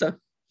Testa.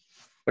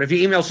 But if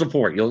you email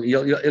support, you'll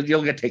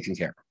get taken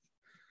care of.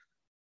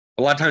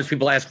 A lot of times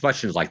people ask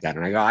questions like that,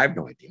 and I go, I have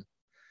no idea.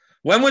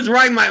 When was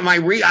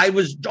I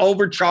was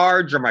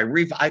overcharged or my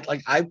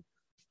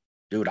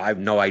dude, I have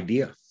no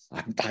idea.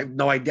 I have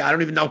no idea. I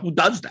don't even know who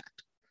does that.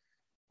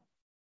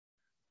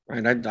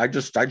 Right?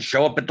 I'd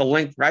show up at the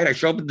link, right? I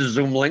show up at the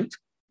Zoom link.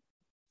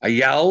 I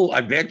yell,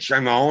 I bitch, I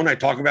moan, I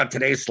talk about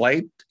today's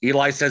slate.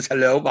 Eli says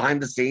hello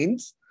behind the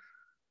scenes.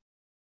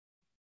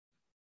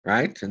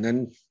 Right? And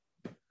then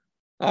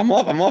I'm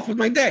off with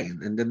my day.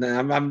 And then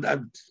I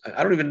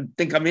don't even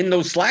think I'm in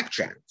those Slack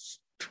channels.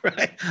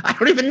 Right? I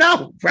don't even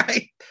know,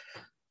 right?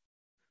 I'm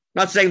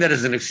not saying that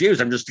as an excuse.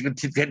 I'm just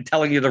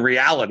telling you the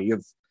reality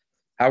of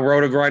how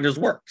Roto Grinders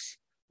works.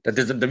 That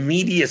there's the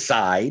media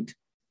side,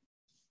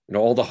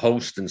 all the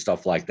hosts and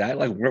stuff like that.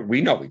 Like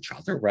we know each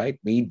other, right?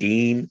 Me,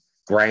 Dean,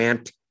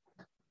 Grant,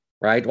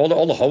 right?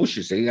 All the hosts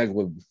you see, like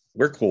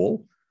we're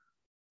cool.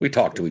 We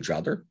talk to each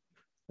other,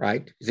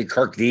 right? You see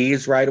Kirk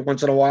Dees, right?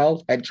 Once in a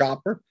while, head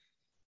chopper.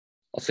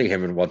 I'll see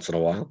him once in a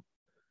while.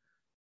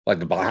 Like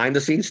the behind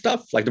the scenes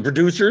stuff, like the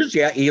producers,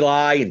 yeah,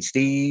 Eli and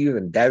Steve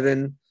and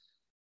Devin.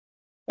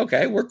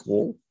 Okay, we're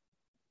cool.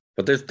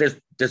 But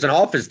there's an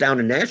office down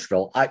in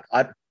Nashville. I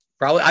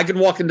could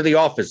walk into the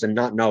office and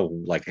not know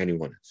who like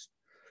anyone is.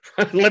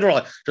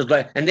 Literally, just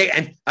like,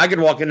 and I could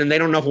walk in and they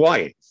don't know who I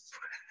am.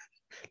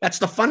 That's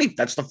the fun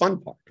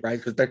part,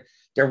 right? Because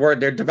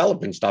they're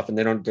developing stuff and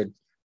they don't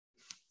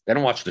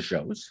watch the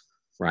shows,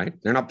 right?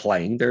 They're not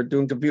playing; they're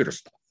doing computer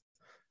stuff.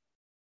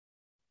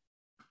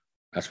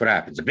 That's what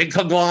happens. A big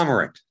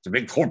conglomerate. It's a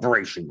big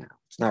corporation now.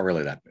 It's not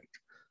really that big.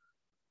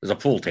 There's a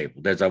pool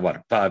table. There's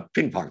a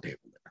ping pong table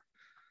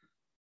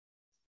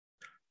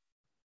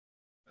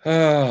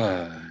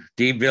there.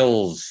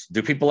 D-Bills.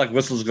 Do people like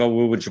Whistles Go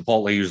Woo and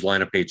Chipotle use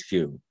Lineup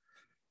HQ?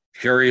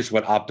 Curious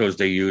what optos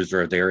they use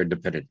or if they're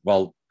independent.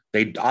 Well,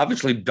 they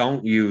obviously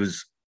don't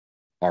use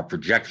our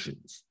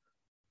projections.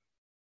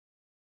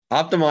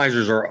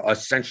 Optimizers are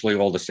essentially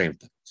all the same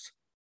things.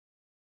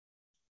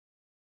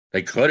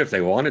 They could if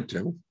they wanted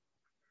to.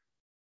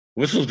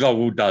 Whistles Go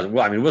Woo doesn't.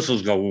 Well, I mean,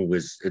 Whistles Go Woo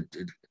it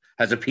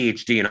has a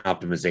PhD in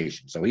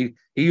optimization, so he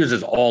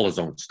uses all his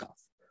own stuff.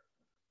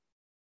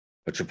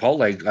 But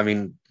Chipotle, I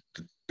mean,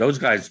 those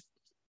guys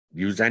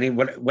use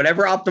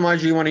whatever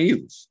optimizer you want to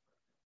use.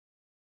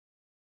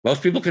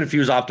 Most people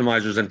confuse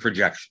optimizers and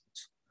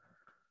projections.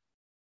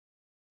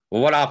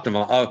 Well, what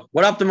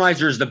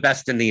optimizer is the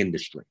best in the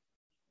industry?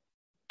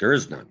 There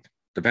is none.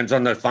 Depends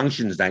on the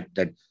functions that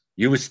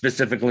you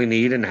specifically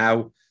need and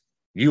how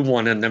you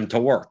wanted them to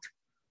work.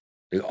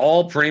 They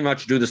all pretty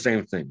much do the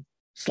same thing.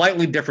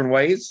 Slightly different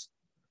ways,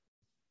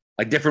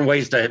 like different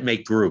ways to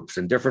make groups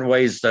and different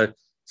ways to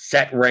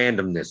set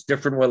randomness,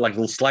 different way, like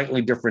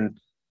slightly different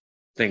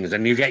things.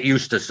 And you get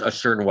used to a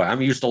certain way.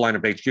 I'm used to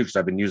Lineup HQ because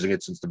I've been using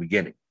it since the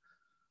beginning.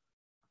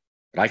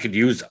 But I could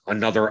use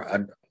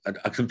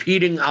a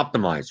competing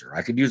optimizer.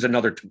 I could use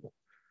another tool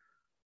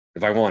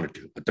if I wanted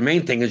to. But the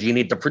main thing is you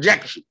need the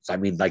projections. I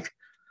mean, like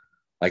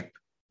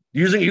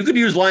you could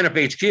use Lineup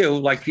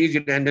HQ, like you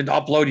could and then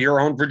upload your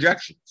own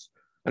projections.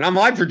 And on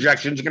my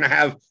projections are going to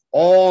have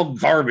all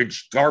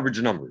garbage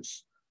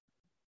numbers.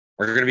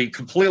 Or they're going to be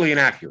completely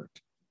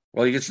inaccurate.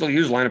 Well, you can still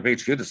use Lineup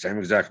HQ the same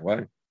exact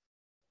way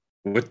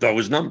with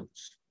those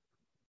numbers.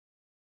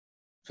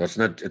 So it's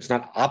not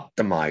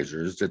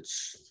optimizers,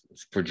 it's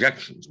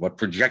projections. What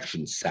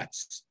projection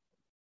sets?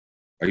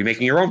 Are you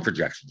making your own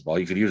projections? Well,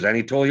 you could use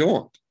any tool you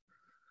want.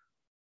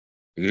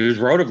 You could use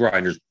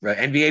RotoGrinders,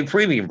 NBA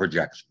premium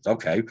projections.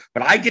 Okay.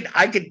 But I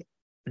could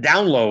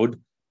download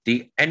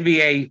the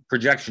NBA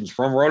projections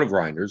from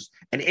RotoGrinders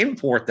and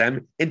import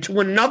them into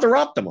another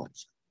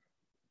optimizer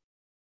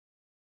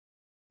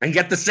and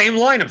get the same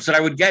lineups that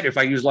I would get if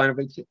I use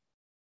Lineup HQ.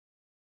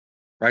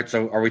 Right?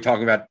 So are we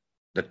talking about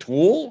the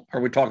tool? Or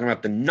are we talking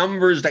about the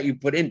numbers that you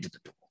put into the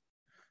tool?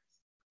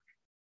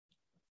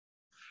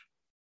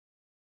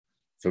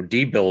 So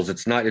D-Bills,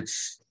 it's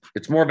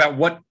more about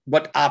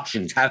what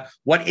options have,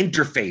 what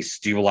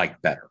interface do you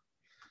like better?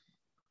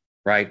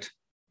 Right?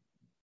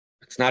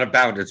 It's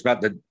about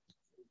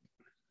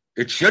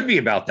it should be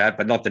about that,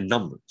 but not the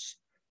numbers.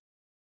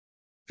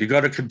 If you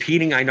go to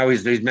competing, I know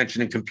he's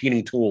mentioning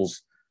competing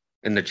tools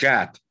in the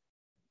chat.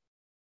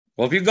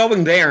 Well, if you're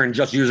going there and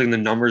just using the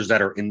numbers that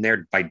are in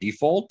there by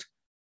default,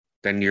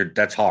 then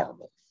that's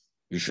horrible.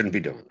 You shouldn't be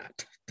doing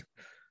that.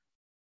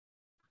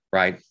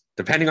 Right?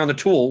 Depending on the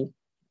tool,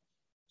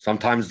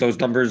 sometimes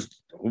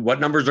what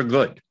numbers are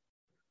good?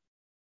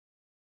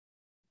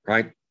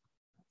 Right?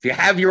 If you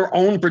have your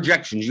own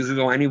projections, you can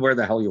go anywhere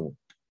the hell you want.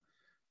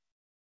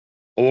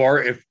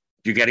 Or if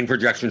you're getting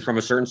projections from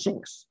a certain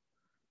source.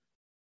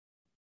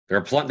 There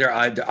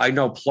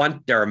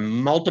are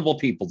multiple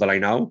people that I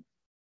know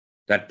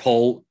that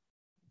pull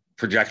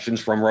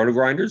projections from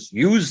RotoGrinders.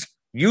 Use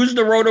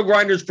the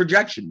RotoGrinders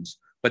projections,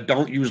 but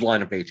don't use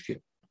Lineup HQ.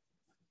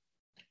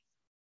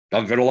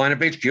 They'll go to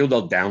Lineup HQ,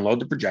 they'll download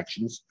the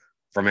projections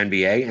from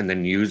NBA and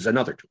then use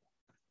another tool.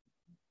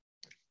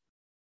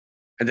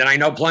 And then I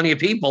know plenty of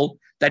people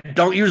that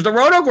don't use the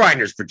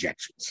RotoGrinders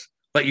projections,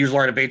 but use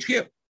Lineup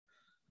HQ.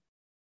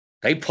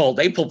 They pull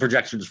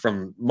projections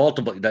from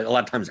multiple, a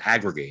lot of times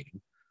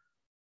aggregating,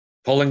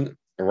 pulling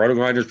the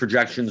RotoGrinders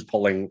projections,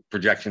 pulling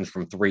projections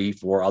from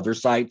 3-4 other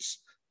sites,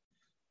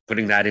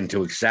 putting that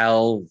into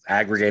Excel,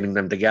 aggregating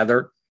them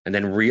together, and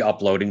then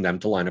re-uploading them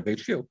to Lineup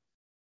HQ.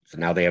 So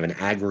now they have an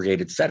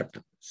aggregated set of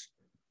numbers.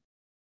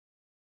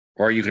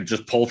 Or you could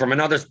just pull from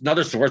another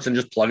source and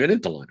just plug it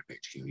into Lineup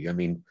HQ. I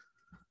mean,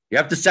 you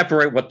have to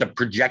separate what the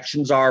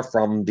projections are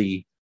from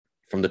the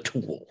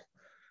tool.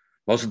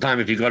 Most of the time,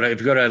 if you go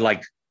to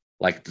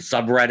like the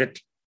subreddit,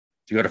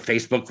 if you go to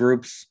Facebook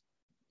groups,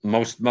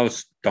 most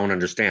don't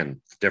understand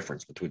the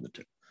difference between the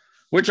two.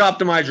 Which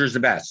optimizer is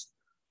the best?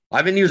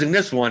 I've been using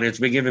this one. It's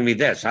been giving me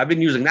this. I've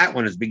been using that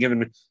one. It's been giving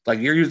me so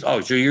you're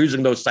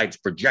using those sites'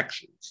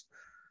 projections.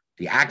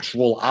 The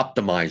actual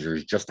optimizer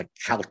is just a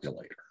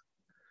calculator.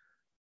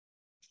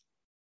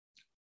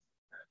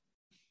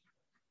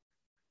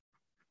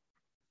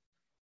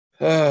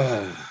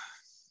 Yeah,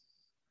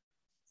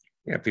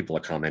 people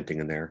are commenting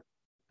in there.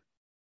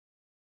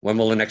 When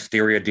will an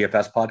Exterior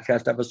DFS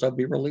podcast episode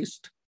be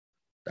released?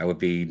 That would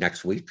be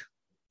next week.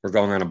 We're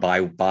going on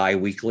a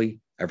bi-weekly,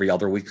 every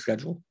other week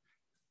schedule.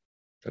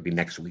 That'd be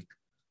next week.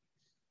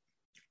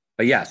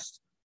 But yes,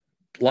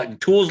 like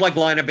tools like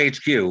Lineup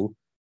HQ,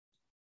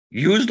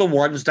 use the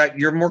ones that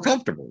you're more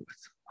comfortable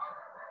with.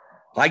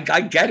 I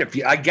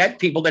get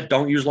people that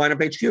don't use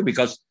Lineup HQ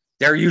because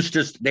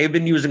they've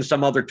been using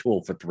some other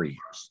tool for 3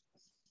 years.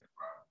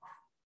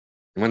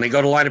 And when they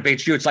go to Lineup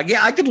HQ, it's like,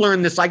 yeah, I could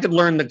learn this. I could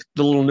learn the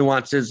little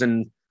nuances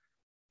and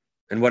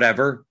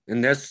whatever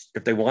in this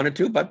if they wanted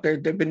to, but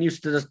they've been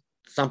used to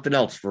something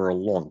else for a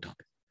long time.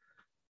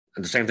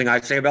 And the same thing I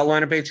say about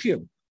Lineup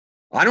HQ.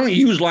 I don't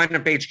use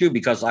Lineup HQ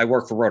because I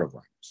work for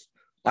RotoGrinders.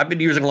 I've been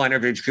using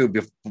Lineup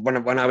HQ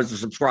when I was a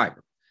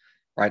subscriber,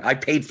 right? I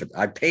paid for it.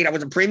 I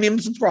was a premium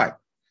subscriber.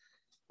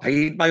 I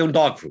eat my own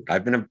dog food.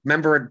 I've been a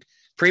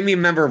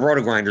premium member of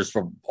RotoGrinders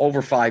for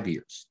over 5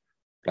 years.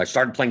 I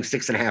started playing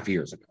 6.5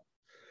 years ago.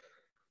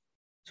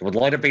 So when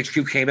Lineup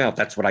HQ came out,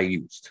 that's what I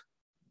used.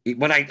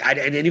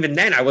 And even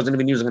then, I wasn't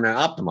even using an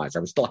optimizer. I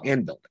was still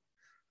hand building.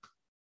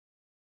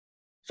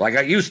 So I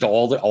got used to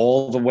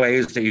all the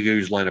ways that you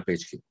use Lineup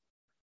HQ.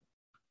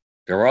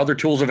 There were other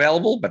tools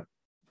available, but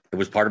it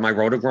was part of my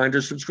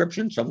RotoGrinders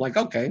subscription. So I'm like,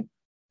 okay,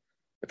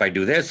 if I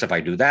do this, if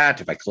I do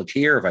that, if I click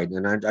here,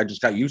 I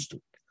just got used to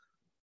it.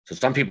 So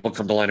some people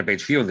come to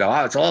Lineup HQ and go,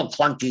 oh, it's a little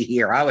clunky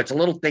here. Oh, it's a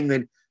little thing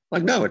that,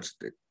 like, no,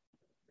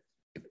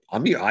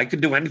 I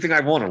could do anything I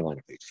want on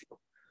Lineup HQ.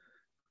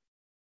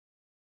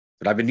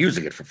 But I've been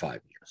using it for 5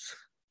 years.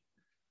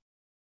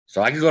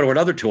 So I could go to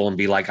another tool and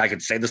be like, I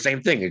could say the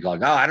same thing. And go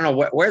like, oh, I don't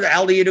know, where the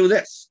hell do you do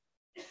this?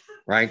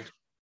 Right?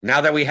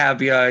 Now that we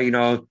have,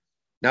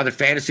 now that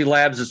Fantasy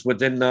Labs is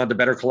within the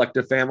Better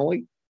Collective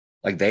family,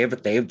 like they have an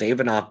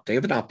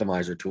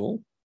optimizer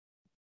tool,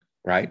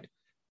 right?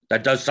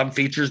 That does some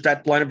features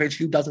that Lineup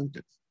HQ doesn't do.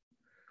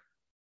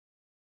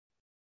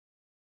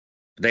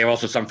 They have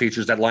also some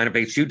features that Lineup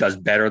HQ does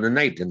better than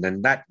they do, and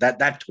then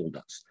that tool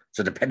does.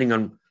 So depending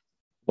on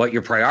what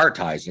you're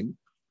prioritizing,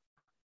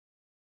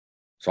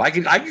 so I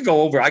could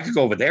go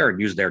over there and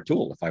use their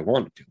tool if I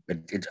wanted to.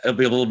 It'll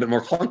be a little bit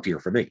more clunkier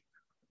for me.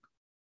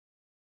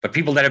 But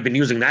people that have been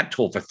using that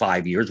tool for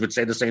 5 years would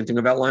say the same thing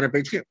about Lineup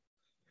HQ.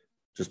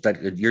 Just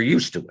that you're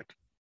used to it.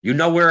 You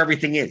know where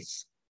everything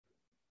is.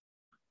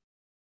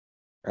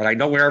 Right? I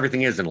know where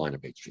everything is in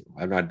Lineup HQ.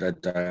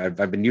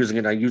 I've been using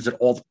it. I use it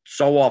all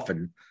so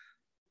often.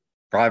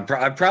 I've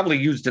probably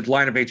used it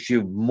Lineup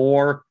HQ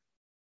more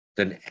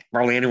than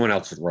probably anyone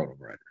else at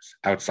RotoGrinders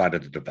outside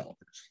of the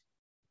developers.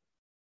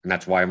 And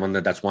that's why I'm on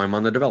the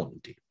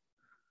development team.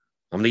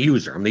 I'm the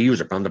user. I'm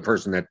the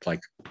person that,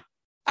 like,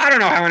 I don't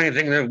know how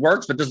anything that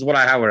works, but this is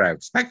how would I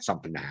expect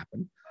something to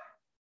happen.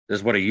 This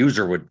is what a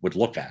user would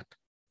look at.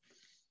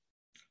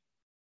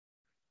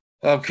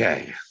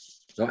 Okay.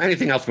 So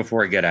anything else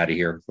before I get out of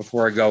here?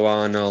 Before I go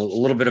on a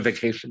little bit of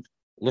vacation?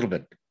 A little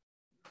bit.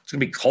 It's going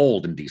to be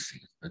cold in D.C.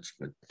 That's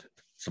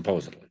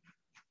supposedly. I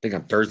think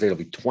on Thursday it'll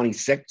be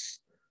 26.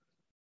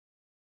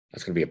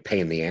 That's going to be a pain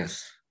in the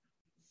ass.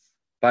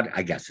 But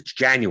I guess it's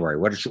January.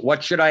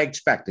 What should I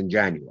expect in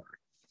January?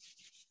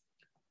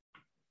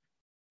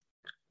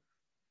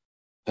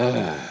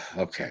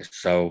 Okay,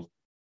 so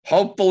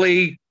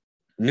hopefully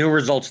new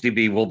results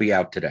DB will be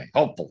out today.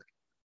 Hopefully.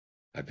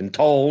 I've been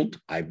told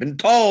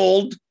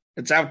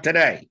it's out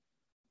today.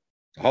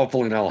 So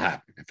hopefully that'll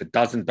happen. If it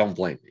doesn't, don't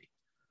blame me.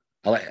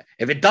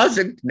 If it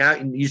doesn't, now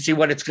you see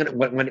what it's gonna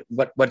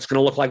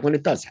look like when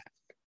it does happen.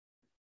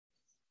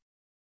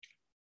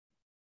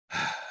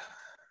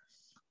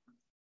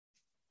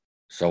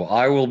 So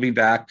I will be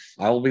back.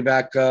 I'll be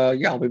back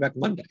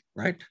Monday,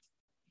 right?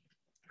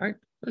 Right.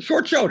 A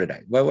short show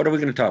today. What are we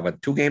going to talk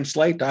about? 2-game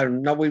slate? I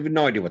don't know. We have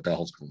no idea what the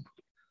hell's going on.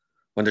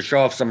 Want to show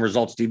off some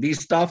results DB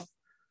stuff.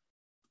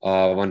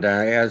 Want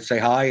to say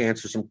hi,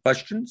 answer some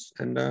questions,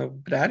 and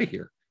get out of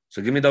here.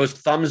 So give me those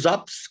thumbs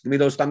ups. Give me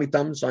those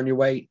thumbs on your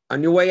way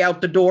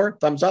out the door.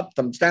 Thumbs up,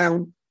 thumbs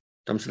down,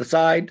 thumbs to the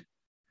side.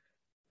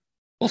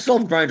 We'll still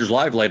have Grinders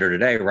Live later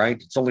today,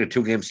 right? It's only a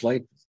 2-game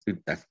slate. I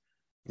don't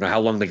know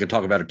how long they can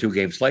talk about a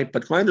 2-game slate,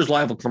 but Grinders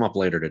Live will come up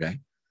later today.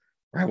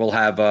 Right? We'll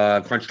have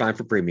crunch time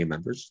for premium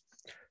members.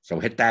 So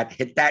hit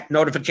that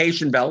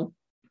notification bell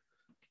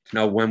to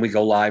know when we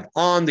go live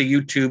on the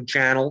YouTube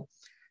channel.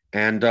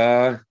 And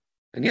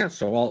yeah,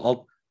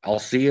 so I'll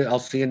see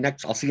you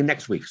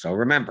next week. So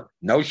remember,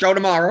 no show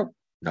tomorrow,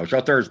 no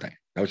show Thursday,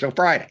 no show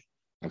Friday.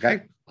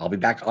 Okay? I'll be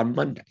back on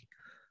Monday.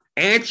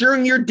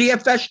 Answering your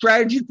DFS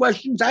strategy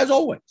questions as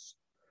always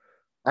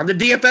on the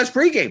DFS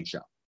pregame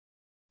show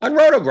on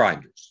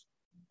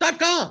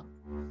RotoGrinders.com.